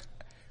like.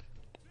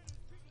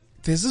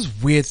 There's this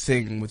weird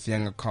thing with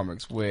younger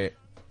comics where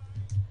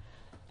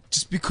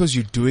just because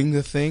you're doing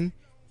the thing,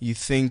 you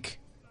think,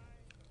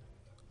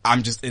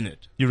 I'm just in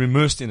it. You're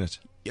immersed in it.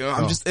 You know,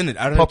 I'm just in it.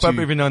 I don't Pop have up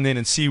to, every now and then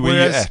and see where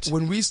whereas you're at.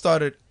 when we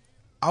started,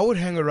 I would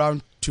hang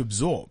around to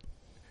absorb.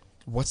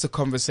 What's the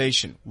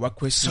conversation? What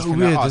questions So can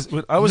weird. I ask?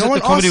 I was No at one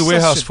the Comedy asks us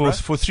Warehouse shit, for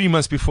bruh. 3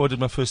 months before I did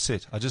my first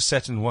set. I just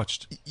sat and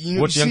watched. You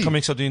know, What you young see.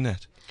 comics are doing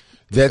that?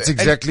 That's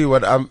exactly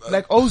what I'm.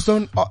 Like O's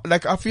don't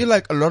like. I feel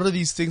like a lot of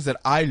these things that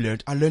I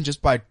learned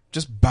just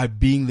by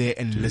being there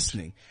and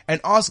listening and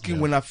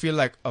asking when I feel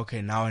like,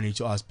 okay, now I need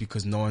to ask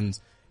because no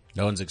one's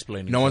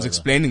explaining.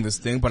 explaining this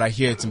thing, but I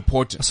hear it's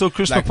important. I saw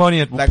Chris Like-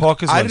 Papani at like,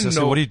 Parker's I once. I didn't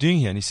said, know- what are you doing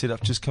here? And he said,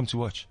 I've just come to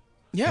watch.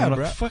 Yeah, And I'm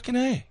bro. like, fucking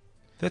A.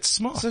 That's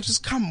smart. So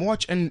just come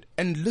watch and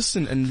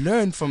listen and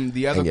learn from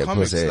the other And get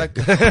comics. pussy. Like,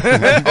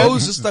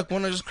 O's just like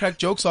want to just crack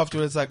jokes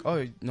afterwards. Like,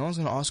 oh, no one's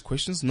gonna ask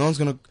questions. No one's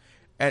gonna,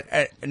 and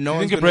no I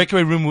one's think a gonna.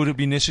 breakaway room would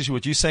be necessary.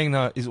 What you're saying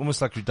now is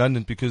almost like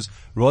redundant because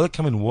rather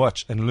come and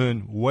watch and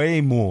learn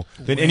way more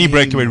than any Way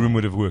breakaway more. room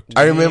would have worked.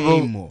 I Way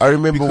remember. more. I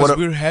remember because one.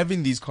 we're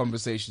having these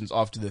conversations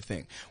after the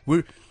thing.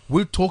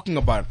 We're talking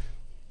about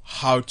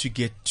how to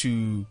get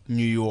to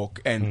New York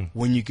and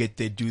when you get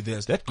there, do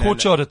this. That Nah, nah.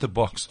 courtyard at the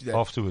box That-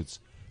 afterwards,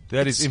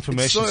 that is It's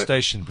information so-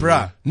 station. bro.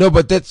 bruh. No,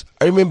 but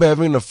I remember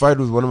having a fight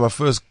with one of my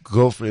first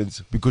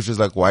girlfriends because she was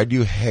like, why do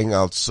you hang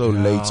out so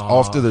late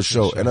after the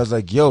show? And I was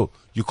like, yo,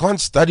 you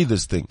can't study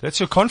this thing. That's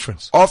your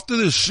conference. After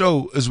the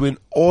show is when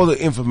all the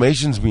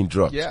information's been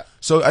dropped. Yeah.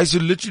 So I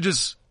should literally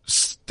just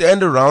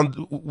stand around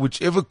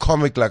whichever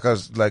comic, like I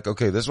was like,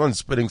 okay, this one's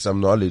spitting some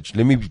knowledge.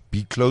 Let me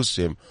be close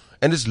to him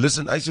and just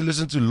listen. I used to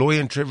listen to Loy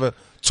and Trevor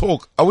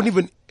talk. I wouldn't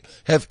even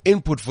have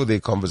input for their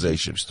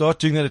conversation. Start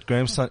doing that at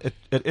Grahamstown. At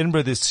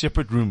Edinburgh, there's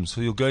separate rooms. So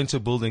you'll go into a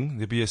building,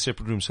 there'll be a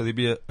separate room. So there'll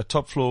be a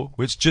top floor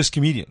where it's just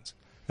comedians.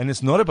 And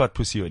it's not about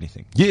pussy or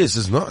anything. Yes,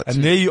 it's not.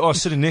 And there you are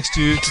sitting next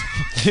to, you're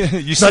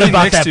Not sitting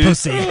about next that to,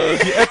 pussy.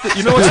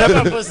 you know what's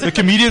happening? The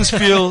comedians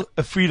feel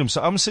a freedom.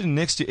 So I'm sitting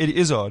next to Eddie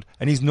Izzard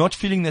and he's not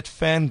feeling that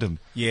fandom.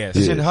 Yes.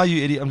 He's saying, how are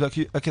you, Eddie? I'm like,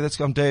 okay,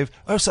 I'm Dave.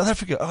 Oh, South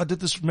Africa. Oh, I did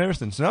this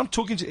marathon. So now I'm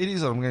talking to Eddie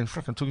Izzard. I'm going,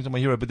 fuck, I'm talking to my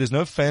hero, but there's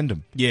no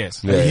fandom.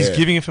 Yes. Yeah. And he's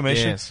giving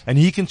information Yes. and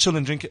he can chill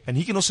and drink it and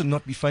he can also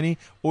not be funny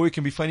or he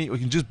can be funny or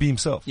he can just be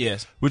himself.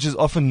 Yes. Which is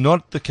often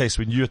not the case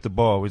when you're at the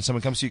bar, when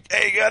someone comes to you,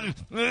 hey,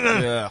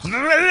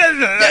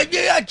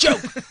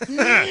 joke.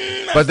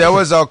 But that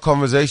was our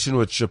conversation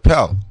with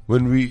Chappelle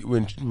when we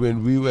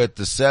were at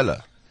the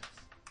Cellar.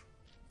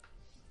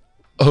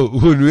 Oh,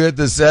 when we were at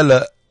the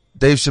Cellar,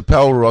 Dave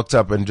Chappelle rocked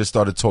up and just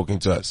started talking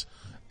to us,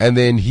 and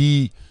then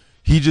he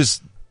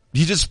just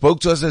spoke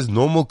to us as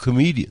normal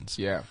comedians.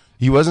 Yeah.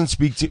 He wasn't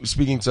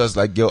speaking to us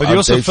like, yo, But I'm he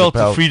also Dave felt the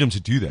Chappelle. freedom to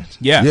do that.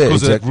 Yeah. Yeah.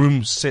 Because exactly. that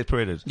room's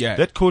separated. Yeah.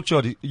 That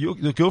courtyard, your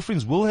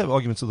girlfriends will have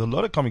arguments with a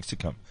lot of comics to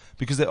come.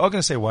 Because they are going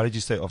to say, why did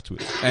you stay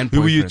afterwards? And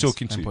Who were you boyfriends.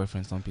 talking And to?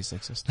 boyfriends, don't be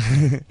sexist.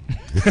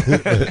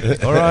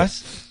 All right.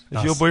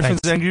 If your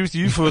boyfriend's angry with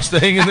you for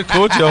staying in the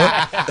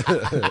courtyard,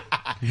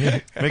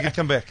 make it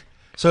come back.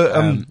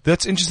 So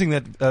that's interesting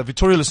that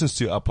Victoria listens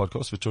to our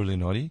podcast, Victoria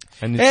Leonardi.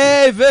 And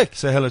Hey, Vic.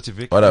 say hello to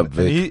Vic. What up, And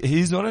Vic?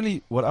 he's not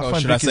only what I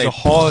find should I Vic is say- a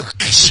hard.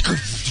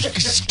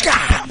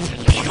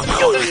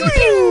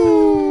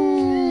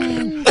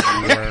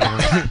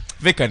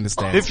 Vic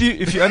understands.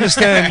 If you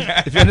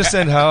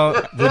understand how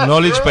the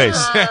knowledge base.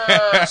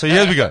 So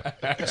here we go.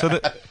 So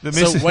the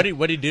So message.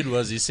 what he did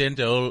was he sent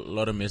a whole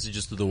lot of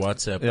messages to the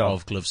WhatsApp Yeah.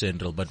 of Cliff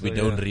Central, but we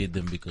don't read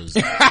them because.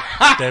 Well,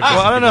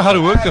 I don't know how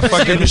to work the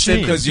fucking machine.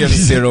 Because you have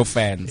 0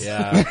 fans.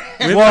 Yeah.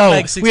 We've got Whoa,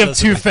 like 6 we have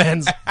 2 listeners.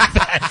 fans.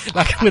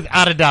 Like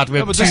without a doubt, we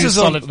have but 2 this is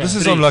on solid this fans.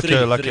 is on like Three,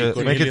 a three, make it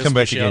Cornelius, come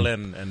back Michelle,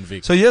 again. and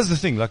Vic. So here's the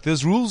thing: like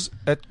there's rules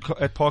at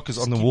Parker's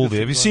on the wall there.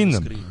 Have you seen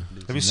them?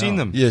 Have you seen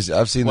them? Yes,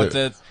 I've seen What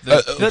that.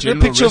 The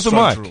general picture of the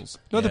restaurant mic. rules.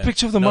 No, the Yeah.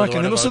 picture of the No, mic, and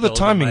one then also about the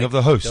timing mic. of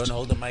the host. Don't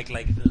hold the mic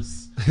like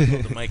this.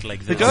 Hold the mic like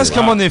this. The guys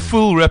come on their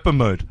full rapper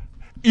mode.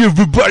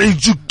 Everybody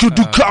should do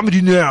comedy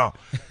now.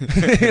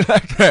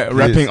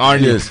 Rapping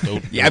Arnie. Yes.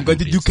 Yeah, I'm going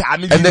to do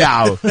comedy And then-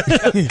 now.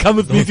 Come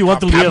with me if you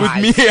want to Come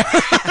live. with me.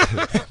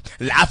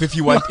 Laugh if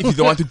you want, if you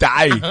don't want to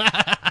die.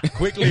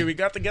 Quickly, we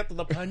got to get to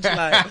the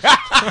punchline.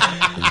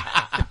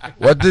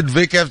 What did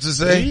Vic have to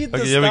say? Read the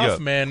Okay, here we stuff,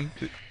 go. man.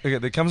 Okay,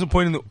 there comes a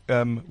point in the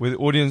where the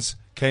audience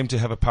came to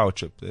have a power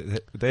trip.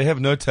 They have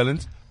no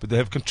talent, but they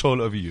have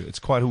control over you. It's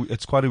quite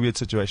a weird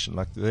situation.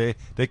 Like they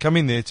come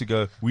in there to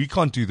go, we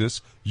can't do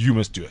this, you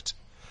must do it.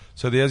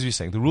 So as you're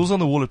saying, the rules on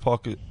the wall at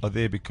Parker are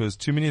there because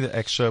too many of the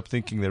acts show up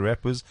thinking they're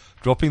rappers.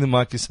 Dropping the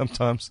mic is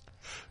sometimes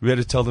we had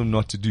to tell them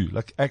not to do.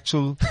 Like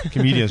actual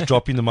comedians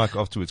dropping the mic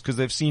afterwards because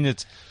they've seen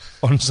it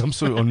on some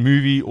sort of on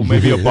movie or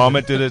maybe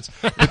Obama did it.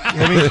 But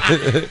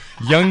having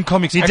young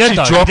comics He actually did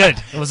though, drop he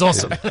did. It was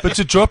awesome. but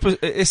to drop a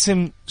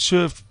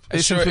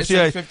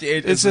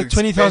SM58, it's a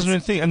 20,000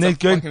 rand thing, and they're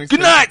going, good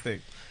night!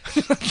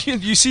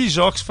 You see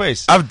Jacques'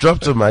 face. I've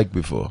dropped a mic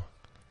before.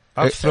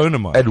 I've thrown a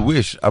mic. At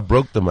Wish, I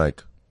broke the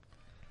mic.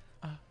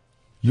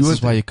 This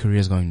is why your career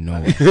is going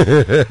nowhere.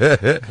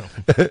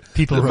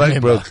 People The mic remember.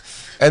 broke.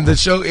 And the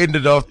show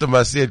ended after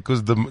my set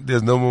because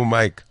there's no more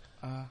mic.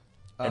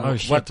 Oh,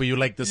 shit. What were you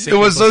like the It second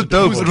was so person to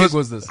dope. do It it? was,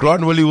 was this?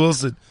 Grant Willie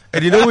Wilson.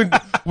 And you know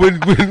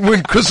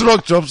when Chris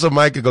Rock drops a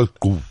mic and goes,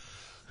 "Ooh,"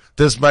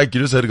 this mic,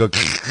 you just heard it go,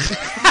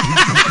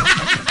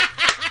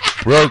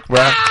 broke,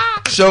 bruh.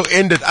 Show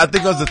ended. I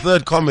think I was the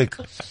third comic.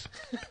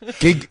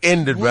 Gig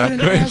ended, bruh.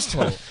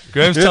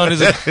 Grahamstown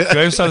is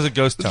a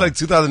ghost It's town. like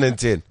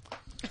 2010.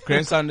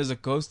 Grahamstown is a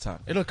ghost town.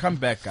 It'll come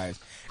back, guys.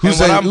 Who's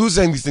And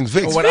saying these things?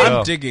 Vic. what Yeah.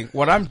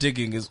 I'm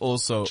digging is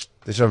also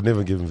They should have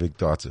never given Vic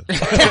data.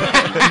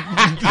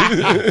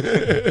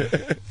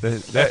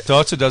 that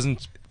data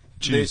doesn't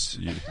choose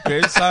you.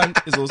 Grahamstown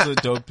is also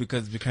dope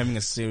because it's becoming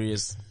a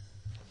serious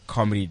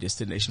comedy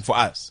destination for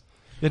us.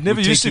 It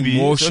never We're used to taking be.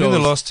 more It's only in the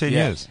shows. last 10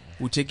 Yeah. years.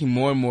 We're taking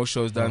more and more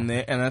shows down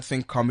there, and I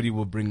think comedy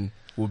will bring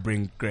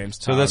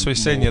Grahamstown. So that's what we're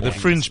saying. more Yeah, the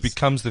Fringe audiences.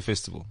 becomes the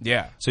festival.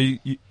 Yeah. So you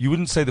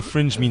wouldn't say the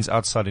Fringe means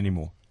outside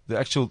anymore. The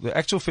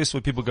actual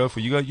festival people go for.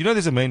 You go.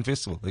 There's a main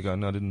festival. They go.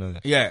 No, I didn't know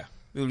that. Yeah.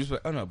 They'll just be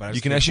like, oh no, but I You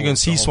just can came actually go for and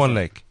see the whole Swan thing.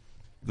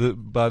 Lake,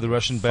 by the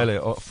Russian ballet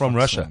from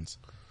Russia. Swans.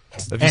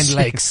 Have you And seen-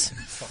 lakes.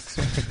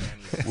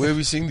 Where are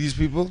we seeing these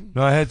people?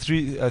 No, I had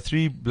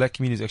three black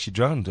comedians actually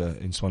drowned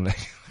in Swan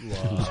Lake.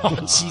 Oh,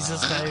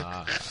 Jesus, Dave.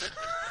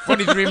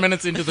 43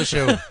 minutes into the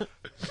show.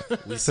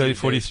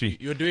 43.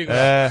 You're doing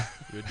well. Uh,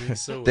 You're doing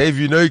so well. Dave,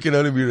 you know you can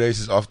only be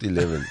racist after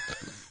 11.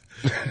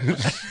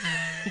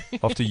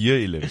 after year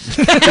 11.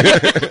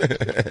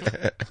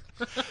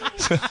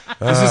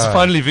 This is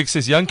finally, Vic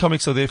says, young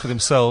comics are there for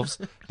themselves,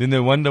 then they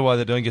wonder why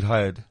they don't get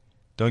hired,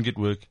 don't get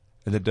work,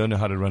 and they don't know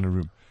how to run a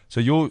room.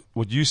 So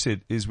what you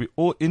said is we're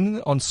all in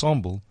the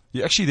ensemble,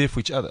 you're actually there for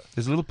each other.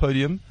 There's a little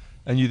podium,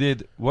 and you're there.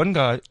 One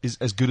guy is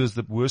as good as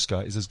the worst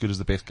guy, is as good as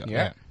the best guy.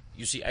 Yeah.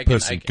 You see, I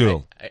Person,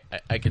 girl.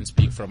 can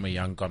speak from a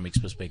young comic's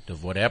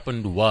perspective. What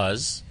happened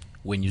was,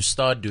 when you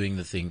start doing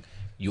the thing,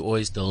 you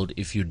always told,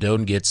 if you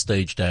don't get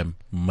stage time,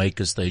 make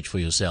a stage for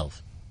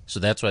yourself. So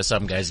that's why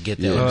some guys get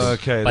their Yes. own room.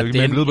 Okay, But they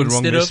made a little bit wrong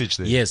instead of- message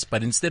there. Yes,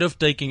 but instead of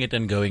taking it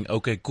and going,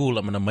 okay, cool,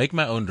 I'm going to make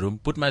my own room,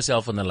 put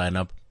myself on the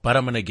lineup, but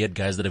I'm going to get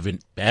guys that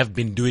have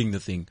been doing the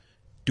thing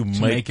to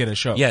make it a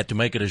show. Yeah, to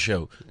make it a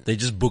show. They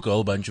just book a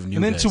whole bunch of new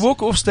And then guys. to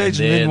walk off stage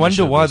and then the wonder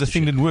show why goes the to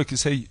thing shit. didn't work and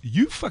say,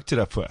 you fucked it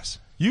up for us.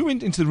 You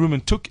went into the room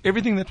and took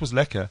everything that was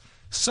lacquer,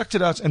 sucked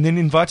it out, and then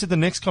invited the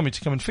next comic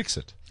to come and fix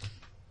it.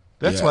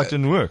 That's Yeah. why it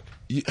didn't work.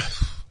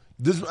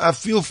 I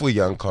feel for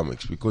young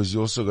comics because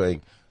you're also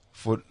going,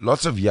 for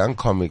lots of young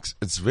comics,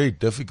 it's very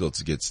difficult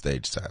to get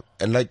stage time.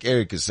 And like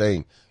Eric is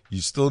saying,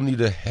 you still need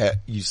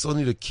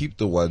to keep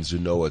the ones who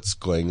know what's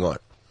going on.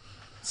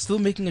 Still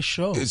making a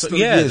show. It's So, still-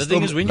 yeah, yeah, the still-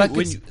 thing is, when like,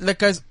 you like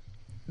guys,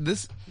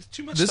 this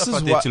Too much this stuff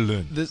is out there what to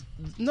learn.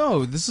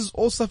 This is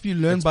all stuff you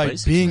learn It's by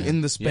basics, being man.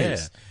 in the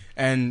space.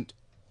 And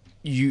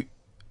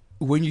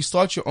when you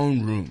start your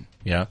own room,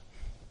 yeah.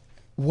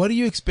 what are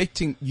you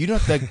expecting? You're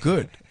not that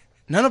good.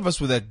 None of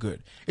us were that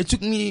good. It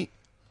took me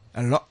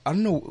a lot. I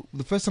don't know.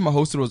 The first time I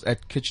hosted was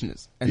at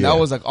Kitchener's, and Yeah. that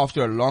was like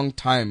after a long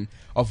time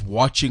of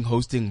watching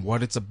hosting,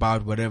 what it's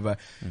about, whatever.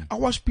 I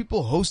watched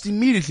people host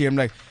immediately. I'm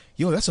like,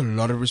 yo, that's a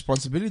lot of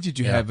responsibility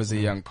to have as a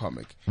young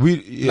comic.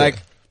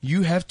 Like,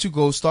 you have to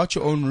go start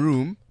your own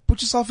room,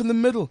 put yourself in the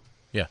middle,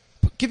 Yeah.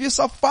 give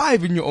yourself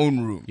 5 in your own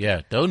room.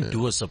 Yeah. Don't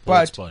do a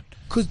support spot.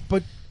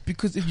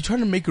 Because if you're trying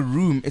to make a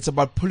room, it's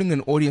about pulling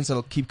an audience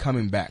that'll keep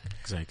coming back,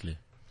 Exactly.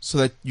 so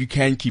that you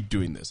can keep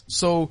doing this.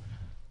 So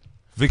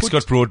Vic's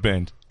got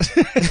broadband.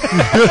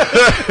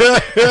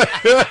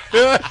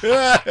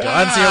 To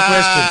answer your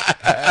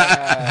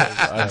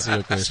question. Answer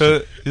your question.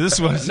 So this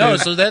one No,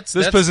 says, so that's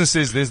this person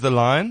says there's the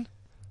line,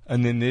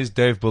 and then there's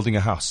Dave building a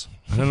house.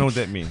 I don't know what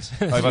that means.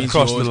 I've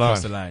crossed the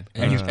line.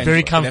 And you're and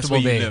very that's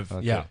comfortable where you there.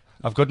 live. Yeah.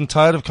 I've gotten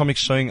tired of comics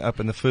showing up,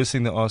 and the first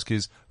thing they ask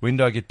is, when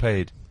do I get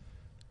paid?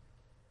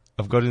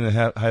 I've got in the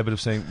habit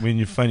of saying, when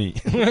you're funny.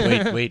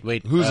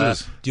 Wait. Who's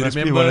this? Do you Must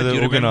be remember? one of the Do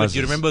you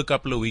organizers. remember a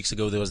couple of weeks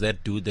ago there was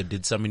that dude that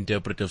did some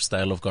interpretive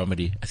style of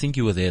comedy? I think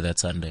you were there that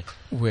Sunday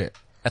Where?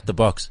 at the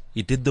box.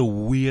 He did the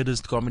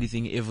weirdest comedy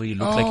thing ever. He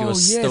looked like he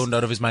was yes. stoned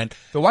out of his mind.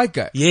 The white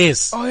guy.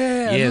 Yes. Oh,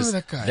 yeah, I yes. remember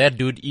that guy. That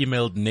dude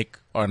emailed Nick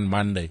on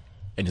Monday.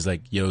 And he's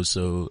like, yo,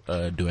 so,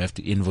 do I have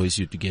to invoice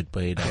you to get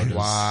paid?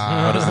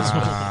 How does this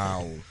work?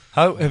 Wow.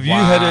 How have you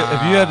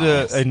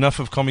had enough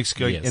of comics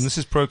going? Yes. And this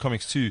is pro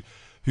comics too,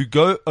 who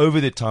go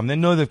over their time. They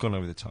know they've gone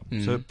over their time.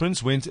 So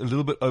Prince went a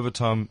little bit over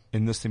time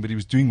in this thing, but he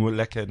was doing well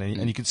lacquer,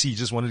 and you can see he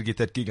just wanted to get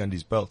that gig under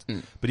his belt.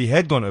 But he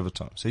had gone over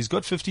time, so he's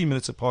got 15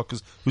 minutes at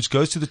Parker's, which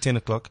goes to the 10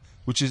 o'clock.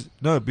 Which is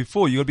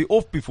before you got to be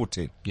off before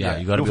 10. Yeah,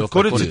 you gotta You're be off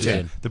quarter by to quarter to 10.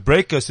 10. The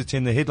break goes to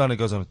 10. The headliner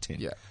goes on at 10.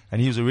 Yeah. And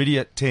he was already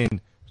at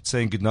 10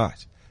 saying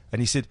goodnight. And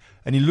he said,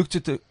 and he looked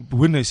at the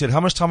window. He said, "How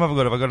much time have I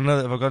got?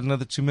 Have I got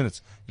another 2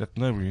 minutes?" You're like,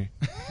 "No, really.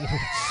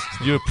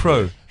 You're a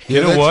pro.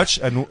 Get a that's- watch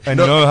and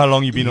know how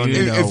long you've been on. If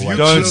you Don't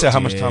clo- say how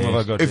much time have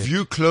I got. If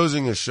you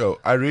closing a show,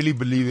 I really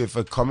believe if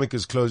a comic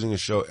is closing a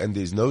show and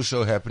there's no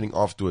show happening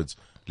afterwards,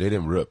 let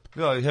him rip.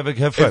 yeah,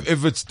 have fun.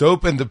 If it's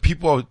dope and the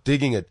people are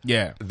digging it,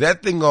 Yeah.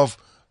 that thing of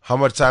how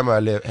much time I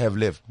have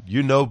left,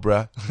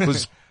 bruh.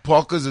 Because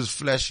Parker's is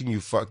flashing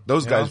you.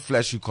 Those guys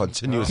flash you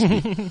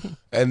continuously,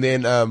 and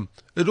then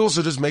it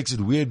also just makes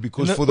it weird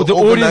because for the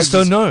audience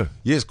don't know.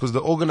 Yes, because the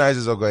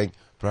organizers are going,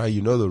 bro,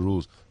 you know the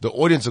rules. The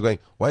audience are going,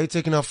 why are you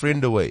taking our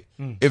friend away?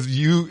 If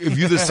you're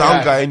the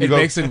sound guy and you it go,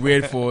 makes it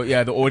weird for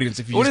the audience.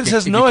 If you audience just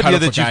has if no you cut idea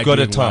off a that you've guy got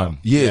a doing well. time.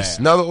 yes.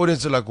 Yeah. Now the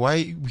audience are like,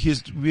 why?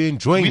 We're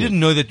enjoying. We it. didn't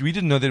know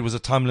that there was a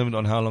time limit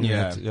on how long.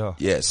 Yeah.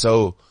 Yeah.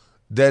 So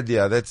that's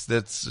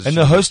And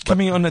the host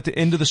coming on at the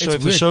end of the show. It's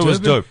If the weird. show was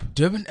dope.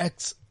 Durban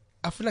acts,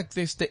 I feel like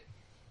they stay,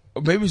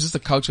 maybe it's just the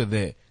culture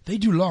there. They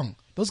do long.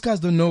 Those guys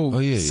don't know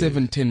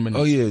 7-10 minutes.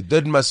 Oh yeah,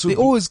 that must. They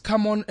always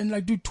come on and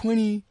like do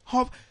 20,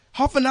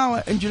 half an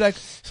hour, and you're like,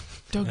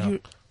 dog,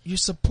 you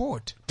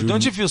support. But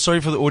don't you feel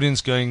sorry for the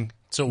audience going,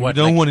 So we what,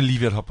 don't like- want to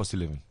leave you at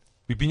 11:30.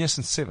 We've been here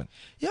since 7.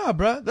 Yeah,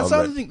 bruh. That's the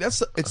other thing.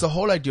 It's the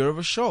whole idea of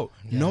a show.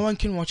 No one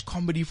can watch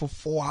comedy for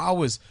 4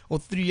 hours or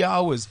 3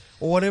 hours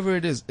or whatever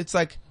it is. It's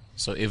like,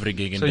 So every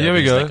gig in So Durban here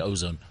we is go. like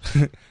Ozone.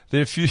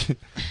 There are a few.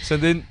 So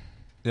then,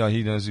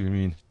 he knows what you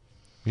mean.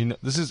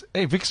 This is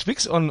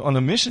Vic's on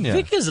a mission here.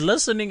 Vic is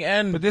listening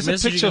and But there's a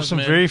messaging picture of us, some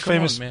man. very Come on,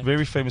 famous, man.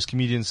 very famous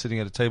comedians sitting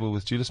at a table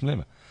with Julius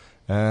Malema.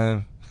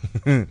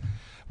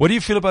 What do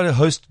you feel about a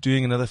host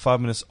doing another 5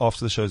 minutes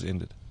after the show's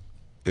ended?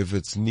 if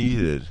it's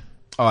needed.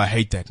 oh, I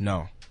hate that.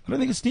 No. I don't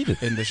think it's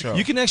needed. In the show.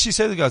 You can actually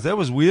say to the guys, that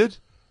was weird.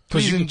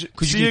 Because Please you enjoy-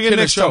 can see you again kill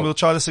a next show. time. We'll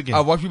try this again.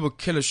 I watch people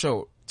kill a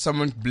show.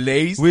 Someone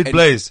blaze. Weird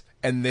Blaze.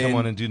 And then Come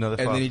on and do another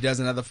And 5. then he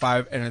does another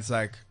 5, and it's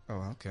like, oh,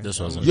 okay. This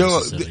wasn't Yo,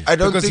 necessary. I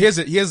don't Because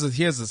think.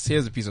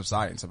 here's a piece of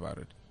science about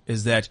it: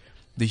 is that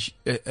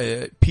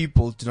the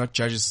people do not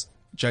judge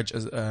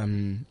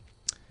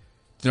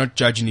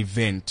an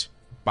event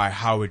by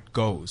how it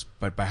goes,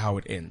 but by how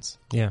it ends.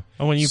 Yeah.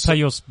 And when you play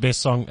your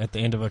best song at the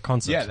end of a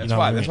concert. Yeah, you that's know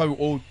why. what I That's mean? why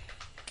we all.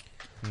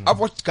 I've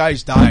watched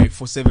guys die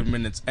for 7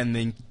 minutes and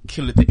then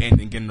kill at the end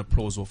and get an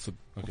applause off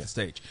the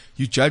stage.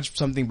 You judge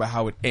something by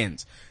how it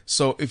ends.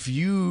 So if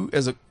you,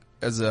 as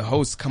a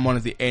host, come on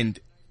at the end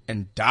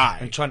and die,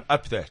 And try and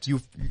up that.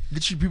 you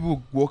literally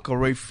people walk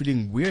away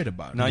feeling weird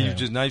about it. Now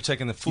you've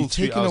taken the full You've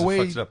 3 taken hours and away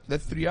fucked it up.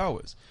 that 3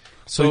 hours.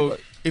 So- So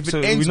if it so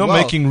ends we're not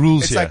well, making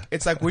rules it's here.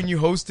 It's like when you're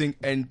hosting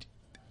and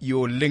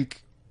your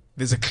link,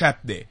 there's a clap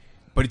there,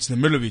 but it's in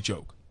the middle of your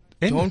joke.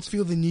 End Don't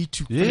feel the need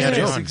to. Yes,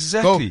 carry on.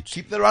 exactly. Go,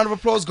 keep the round of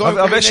applause going.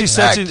 I've for the actually next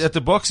sat act. at the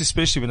box,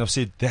 especially when I've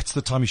said, that's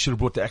the time you should have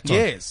brought the act on.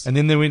 Yes. And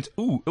then they went,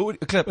 ooh,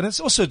 a clap. And it's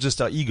also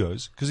just our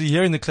egos. Because you're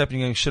hearing the clap and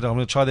you're going, shit, I'm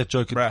going to try that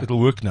joke. Bruh. It'll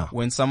work now.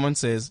 When someone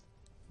says,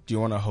 "Do you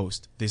want to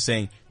host?" They're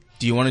saying,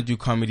 "Do you want to do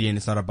comedy?" And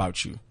it's not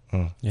about you.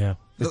 Yeah.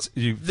 It's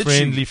you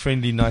Literally.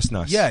 friendly, nice.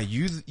 Yeah,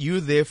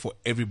 you're there for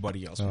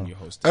everybody else when you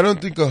host. I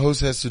don't think a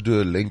host has to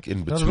do a link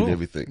in at between all.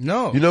 everything.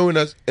 No. You know when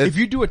If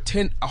you do a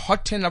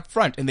hot 10 up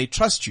front and they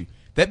trust you,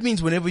 that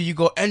means whenever you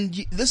go and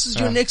this is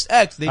your next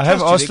act, they I trust have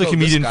you. asked They the go, "This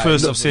comedian guy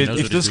first. knows I've said, knows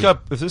if what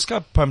to this guy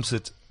pumps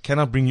it, can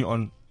I bring you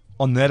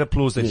on that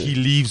applause that he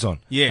leaves on?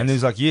 Yes. And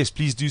he's like, yes,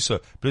 please do so.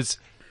 But it's,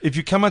 if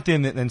you come out there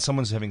and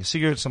someone's having a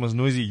cigarette, someone's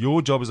noisy,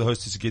 your job as a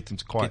host is to get them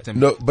to quiet. Get them-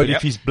 No, But but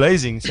if he's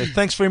blazing, say,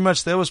 thanks very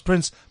much, that was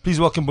Prince, please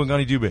welcome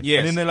Bongani Dube. Yes.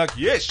 And then they're like,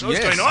 yes, what's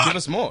Yes, going on? give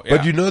us more.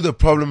 But Yeah. you know the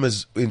problem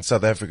is in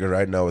South Africa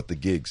right now with the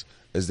gigs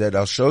is that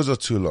our shows are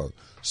too long.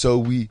 So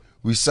we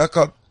suck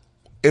up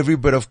every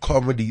bit of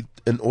comedy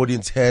an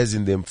audience has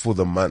in them for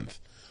the month.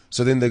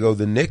 So then they go,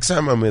 the next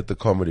time I'm at the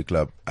comedy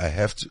club,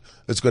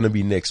 it's going to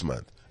be next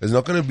month. It's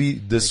not going to be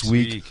this Next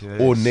week week,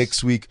 or yes.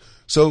 next week.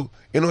 So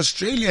in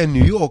Australia and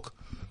New York,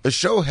 a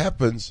show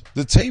happens.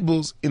 The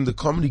tables in the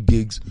comedy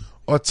gigs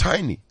are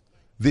tiny.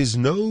 There's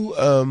no,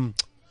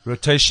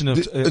 Rotation of,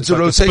 it's like a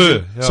rotation.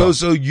 spur, yeah.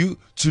 So you,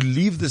 to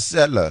leave the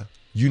cellar,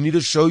 you need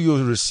to show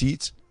your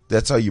receipt.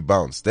 That's how you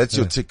bounce. That's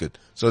your ticket.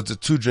 So it's a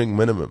 2-drink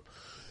minimum.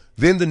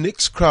 Then the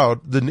next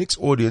crowd, the next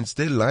audience,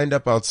 they're lined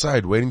up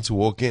outside waiting to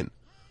walk in.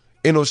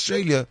 In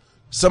Australia,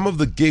 some of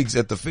the gigs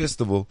at the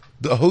festival,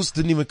 the host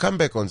didn't even come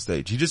back on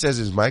stage. He just has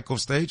his mic off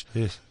stage.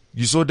 Yes.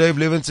 You saw Dave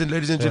Levinson,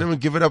 ladies and gentlemen,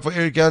 give it up for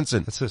Eric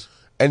Jansen. That's it.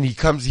 And he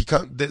comes,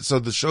 so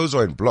the shows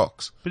are in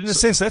blocks. But in a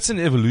sense, that's an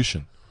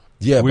evolution.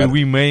 Yeah, Where but,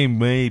 we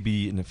may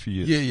be in a few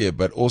years. yeah,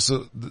 but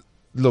also,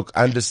 look,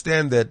 I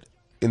understand that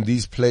in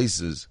these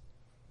places,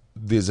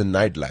 there's a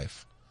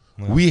nightlife.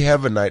 We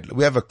have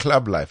a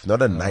club life,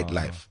 not a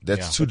nightlife.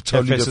 That's two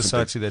totally Cafe different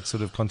society, things. that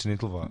sort of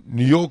continental vibe.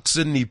 New York,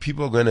 Sydney,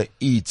 people are going to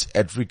eat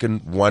at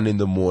freaking 1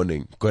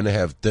 a.m, going to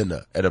have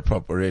dinner at a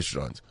proper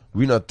restaurant.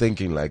 We're not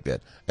thinking like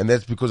that. And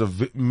that's because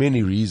of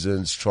many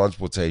reasons,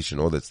 transportation,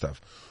 all that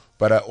stuff.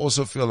 But I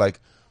also feel like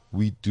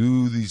we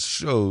do these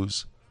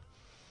shows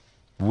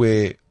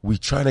where we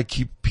try to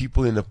keep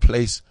people in a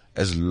place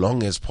as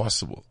long as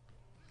possible.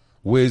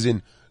 Whereas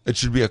it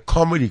should be a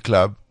comedy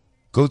club,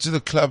 go to the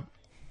club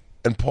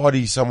and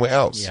party somewhere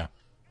else. Yeah.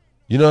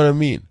 You know what I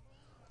mean?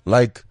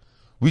 Like,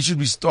 we should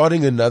be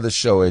starting another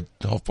show at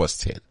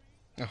 10:30.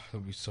 Oh, that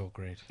would be so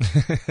great.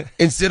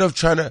 Instead of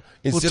trying to, Well,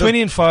 instead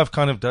 20 and 5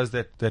 kind of does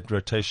that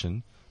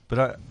rotation.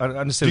 But I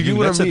understand. Do you get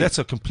what I mean? That's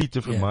a complete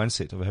different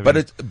mindset of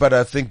having. but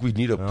I think we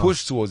need to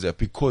push towards that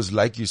because,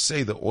 like you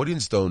say, the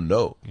audience don't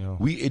know. Yeah.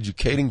 We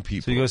educating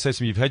people. So you got to say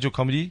to me, you've had your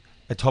comedy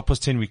at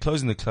 10:30 we're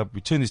closing the club. We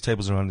turn these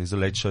tables around. There's a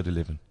late show at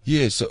 11.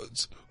 Yeah, so,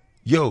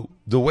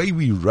 the way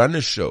we run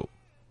a show,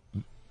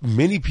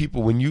 many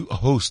people, when you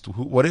host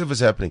whatever's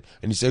happening,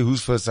 and you say,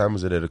 whose first time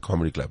was it at a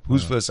comedy club?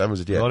 Whose first time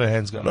was it here? A lot of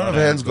hands go up. A lot of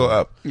hands go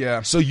up.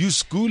 Yeah. So you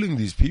schooling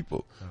these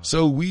people.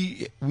 So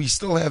we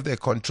still have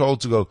that control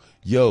to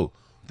go,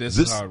 This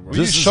is how it works.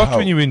 Were you shocked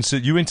when you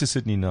went to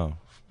Sydney now?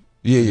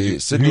 Yeah.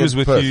 Sydney Who was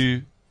with Perth.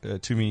 you?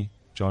 Toomey,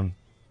 John,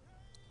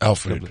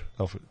 Alfred.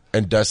 Alfred.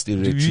 And Dusty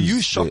Rich.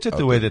 You shocked at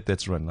the way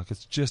that's run? Like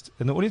it's just,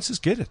 and the audiences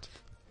get it.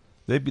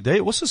 They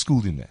also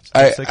schooled in that.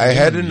 I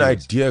had an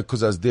idea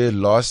because I was there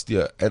last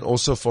year, and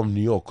also from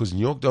New York, because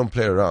New York don't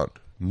play around.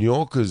 New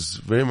York is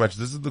very much,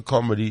 this is the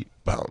comedy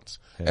bounce.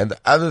 Yeah. And the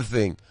other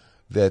thing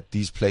that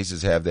these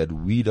places have that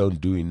we don't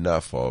do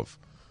enough of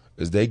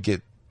is they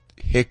get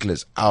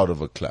hecklers out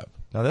of a club.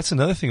 Now that's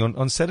another thing.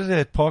 On Saturday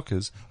at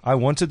Parker's, I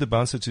wanted the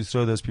bouncer to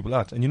throw those people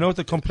out. And you know what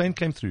the complaint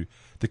came through?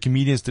 The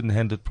comedians didn't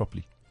handle it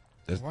properly.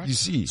 You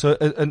see. So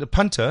and a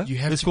punter,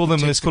 let's call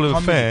it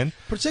a fan.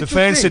 The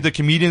fan said the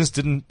comedians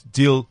didn't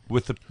deal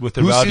with the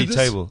rowdy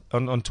table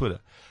on Twitter.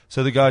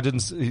 So the guy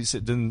didn't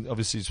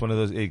obviously it's one of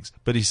those eggs,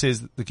 but he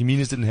says the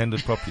comedians didn't handle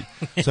it properly.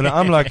 So now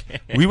I'm like,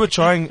 we were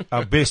trying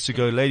our best to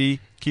go, lady,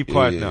 keep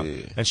quiet now.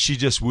 And she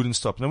just wouldn't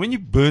stop. Now when you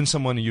burn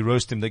someone and you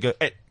roast them, they go,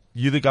 hey,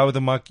 you the guy with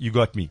the mic, you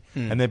got me.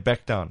 And they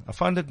back down. I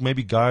find that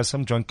maybe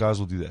some drunk guys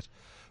will do that.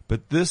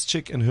 But this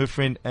chick and her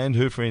friend and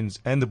her friends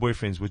and the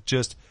boyfriends were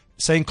just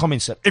saying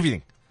comments at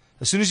everything.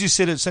 As soon as you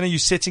said it, suddenly you're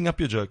setting up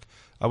your joke.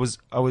 I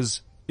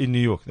was in New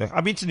York. Like,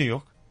 I've been to New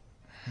York.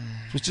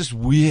 It was just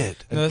weird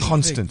and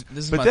constant.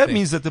 But that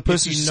means that the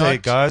person should say,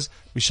 guys,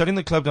 we're shutting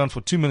the club down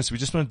for 2 minutes. We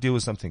just want to deal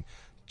with something.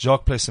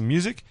 Jock plays some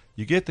music.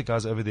 You get the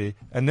guys over there.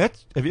 And have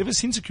you ever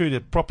seen security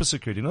at proper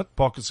security, not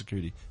Parker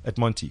security, at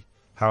Monty?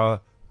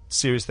 How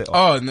serious they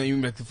are. Oh, no, you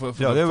mean for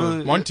they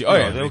were Monty.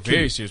 They were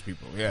very serious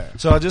people. Yeah.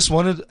 So I just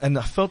wanted, and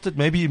I felt that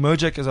maybe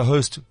Mojack as a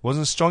host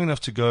wasn't strong enough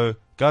to go,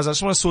 guys, I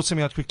just want to sort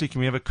something out quickly. Can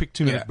we have a quick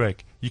 2-minute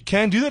break? You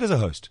can do that as a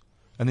host.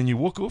 And then you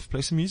walk off,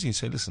 play some music, and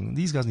say, listen,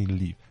 these guys need to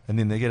leave. And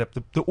then they get up.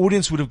 The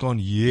audience would have gone,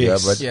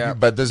 yes.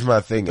 But this is my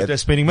thing. But they're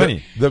spending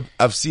money.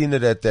 I've seen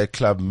it at that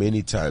club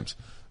many times.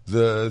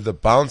 The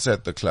bouncer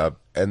at the club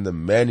and the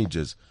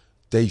managers,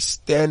 they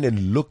stand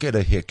and look at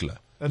a heckler.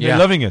 And they're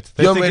loving it.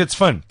 They think it's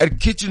fun. At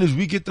Kitchener's,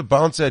 we get the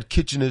bouncer at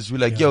Kitchener's. We're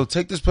like,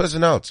 take this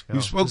person out.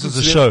 We've spoken to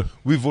them. Show.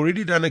 We've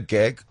already done a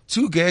gag.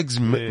 2 gags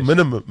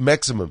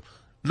maximum.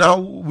 Now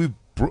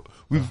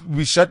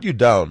we shut you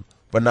down,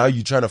 but now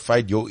you're trying to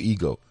fight your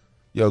ego.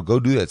 Go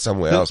do that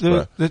somewhere else,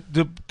 bro.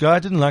 The guy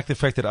didn't like the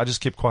fact that I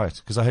just kept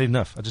quiet because I had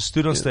enough. I just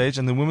stood on stage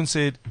and the woman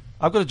said,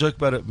 I've got a joke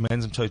about it,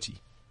 Manzim Toti.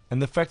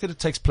 And the fact that it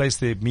takes place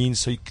there means,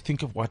 so you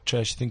think of white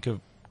trash, you think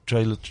of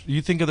trailer,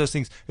 you think of those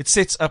things. It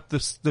sets up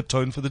the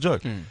tone for the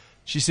joke.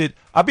 She said,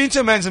 I've been to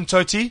Manzim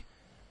Toti.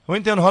 I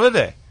went there on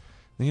holiday.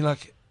 And you're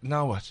like,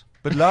 now what?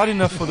 But loud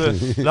enough for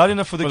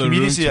the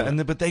comedians here,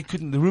 but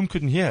the room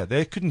couldn't hear.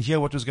 They couldn't hear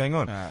what was going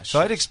on. So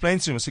I had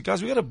explained to them. I said,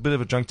 guys, we got a bit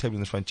of a drunk table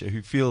in the front here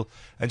who feel,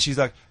 and she's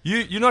like,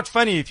 you're not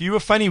funny. If you were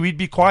funny, we'd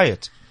be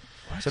quiet.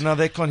 What? So now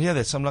they can't hear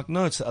that. So I'm like,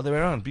 no, it's the other way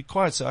around. Be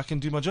quiet so I can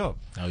do my job.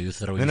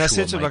 Then I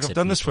said to them, like, I've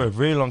done this for a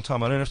very long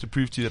time. I don't have to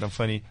prove to you that I'm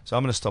funny. So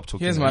I'm going to stop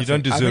talking. You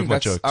don't deserve my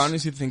jokes. I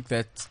honestly think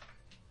that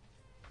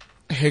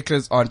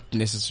hecklers aren't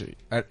necessary.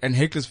 And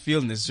hecklers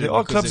feel necessary. There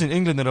are clubs in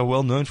England that are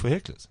well known for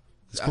hecklers.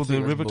 It's called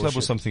the River Club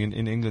or something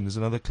in England. There's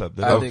another club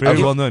that are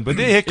very well known, but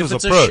their hecklers are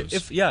pros.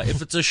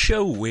 If it's a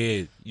show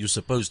where you're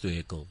supposed to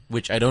heckle,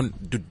 which I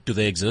don't, do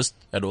they exist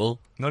at all?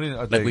 Not in,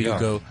 like where you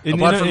go. In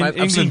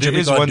England, there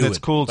is one that's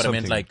called but something.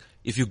 I meant like,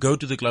 if you go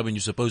to the club and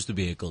you're supposed to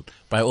be heckled,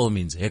 by all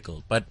means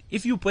heckle. But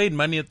if you paid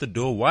money at the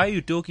door, why are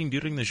you talking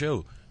during the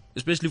show?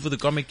 Especially for the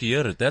comic to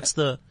hear it. That's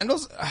the... And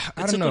also,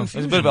 I don't know. It's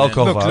a bit of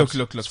alcohol vibes.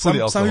 Look.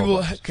 Some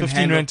people can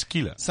 15 rand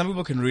tequila. Some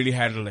people can really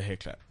handle a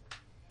heckler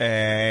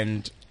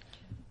and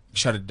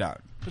shut it down.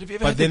 But have you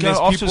ever had the guy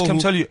afterwards come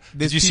tell you,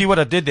 did you see what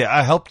I did there?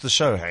 I helped the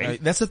show, hey?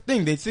 That's the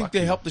thing. They think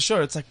they helped the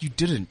show. It's like you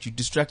didn't. You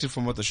distracted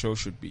from what the show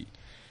should be.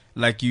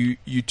 Like you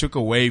took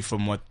away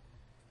from what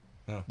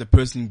the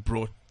person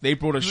brought. They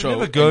brought a show. You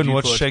never go and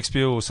watch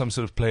Shakespeare or some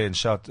sort of play and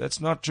shout. That's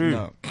not true.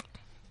 No.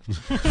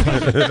 Thy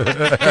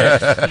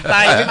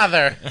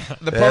mother.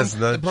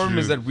 The problem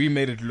is that we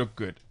made it look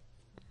good.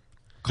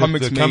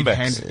 Comics the made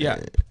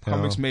comebacks.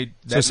 Comics made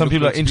that. So some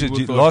people are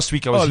interested. Last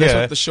week I was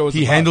here.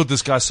 He about. Handled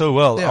this guy so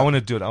well. I want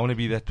to do it. I want to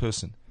be that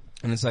person.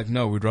 And it's like,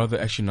 no, we'd rather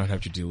actually not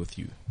have to deal with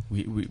you.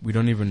 We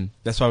don't even.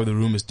 That's why the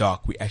room is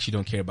dark. We actually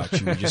don't care about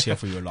you. We're just here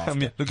for your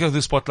laughter. Look at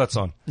the spotlight's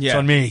on. Yeah. It's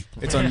on me.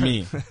 It's on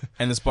me.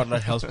 And the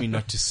spotlight helps me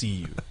not to see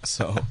you.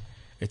 So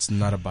it's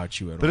not about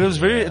you at all. But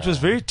it was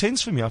very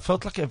tense for me. I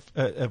felt like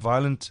a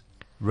violent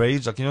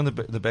rage, like, on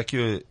the back of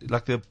your,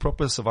 like the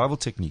proper survival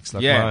techniques.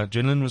 Like my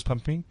adrenaline was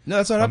pumping. No,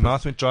 that's what my happened.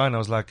 mouth went dry and I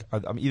was like,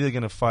 I'm either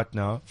going to fight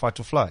now, fight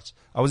or flight.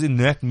 I was in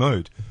that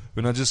mode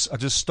when I just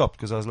stopped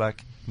because I was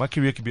like, my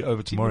career could be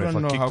over tomorrow if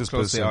I kick this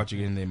person. They are to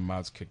getting their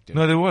mouths kicked in.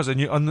 No, there was. And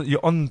you're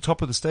on the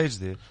top of the stage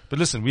there. But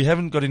listen, we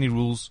haven't got any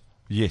rules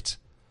yet.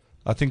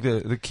 I think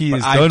the key But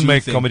is I don't do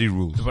make think- comedy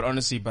rules. But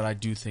honestly, I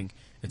do think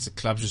it's a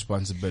club's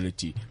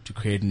responsibility to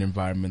create an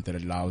environment that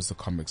allows the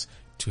comics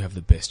to have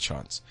the best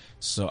chance.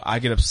 So I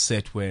get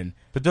upset when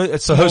But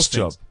it's the small host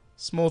things- job.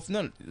 Small,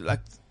 no, like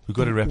We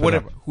got to wrap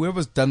whatever. it up.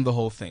 Whoever's done the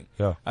whole thing.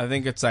 Yeah. I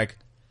think it's like,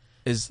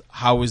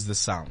 how is the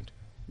sound?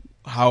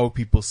 How are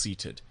people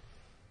seated?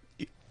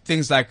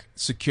 Things like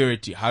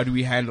security. How do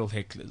we handle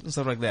hecklers and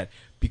stuff like that?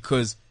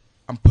 Because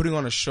I'm putting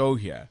on a show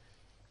here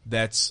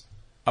that's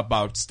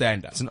about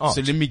stand-up. It's an art.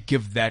 So let me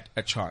give that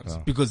a chance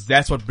because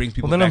that's what brings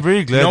people Well, then back. I'm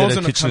very glad No one's that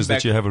at gonna come Kitcheners that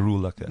back- you have a rule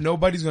like that.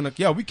 Nobody's gonna.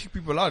 Yeah, we kick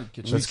people out of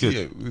Kitcheners. That's good.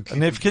 Yeah, we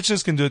And if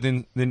Kitcheners can do it,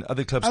 then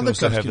other clubs can Other also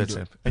clubs have can that do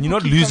same. it. And you're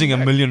not People keep losing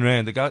coming $1 back. million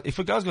rand. The guy, if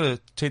a guy's got a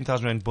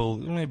 10,000 rand bill,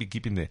 you maybe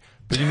keep him there.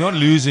 But you're not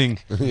losing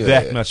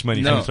that much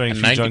money No. from throwing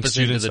And a few drunk 90% of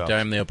students the out.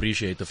 time they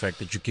appreciate the fact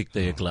that you kicked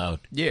the heckler out.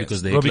 Yes.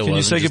 Because the Robbie, heckler can you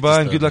wasn't say just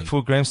goodbye and good luck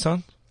disturbing. for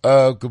Grahamstown?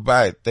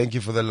 Goodbye. Thank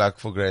you for the luck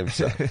for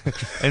Grahamstown.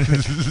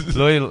 And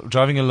Loyal,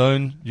 driving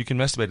alone, you can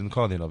masturbate in the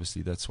car then,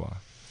 obviously. That's why.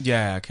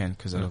 Yeah, I can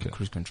because I have Okay.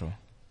 cruise control.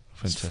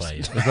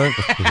 Fantastic. Fire.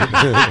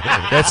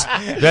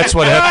 That's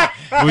what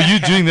happened. Were you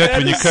doing that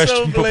when you crashed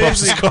People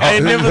Pop's car? I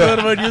never thought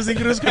about using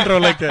cruise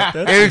control like that.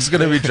 Eric's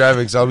gonna be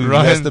driving, so I'll be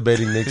Ryan,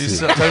 masturbating next He's-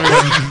 year.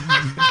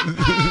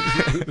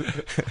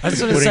 I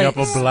just want to Putting say up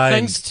a blind.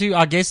 thanks to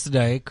our guest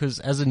today, because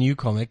as a new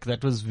comic,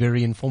 that was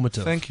very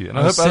informative. Thank you. And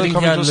I I was hope other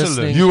sitting here comics also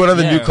listening. learn. You one of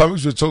the new Yeah.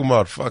 comics we're talking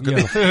about. Fucking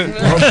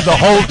The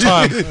whole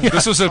time.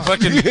 This was a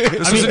fucking,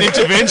 this was an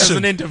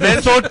intervention.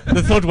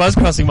 The thought was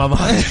crossing my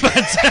mind.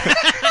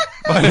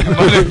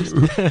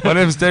 My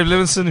name is Dave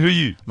Levinson. Who are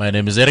you? My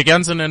name is Eric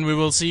Jansen, and we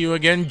will see you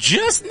again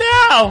just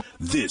now.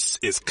 This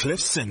is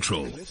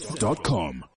CliffCentral.com.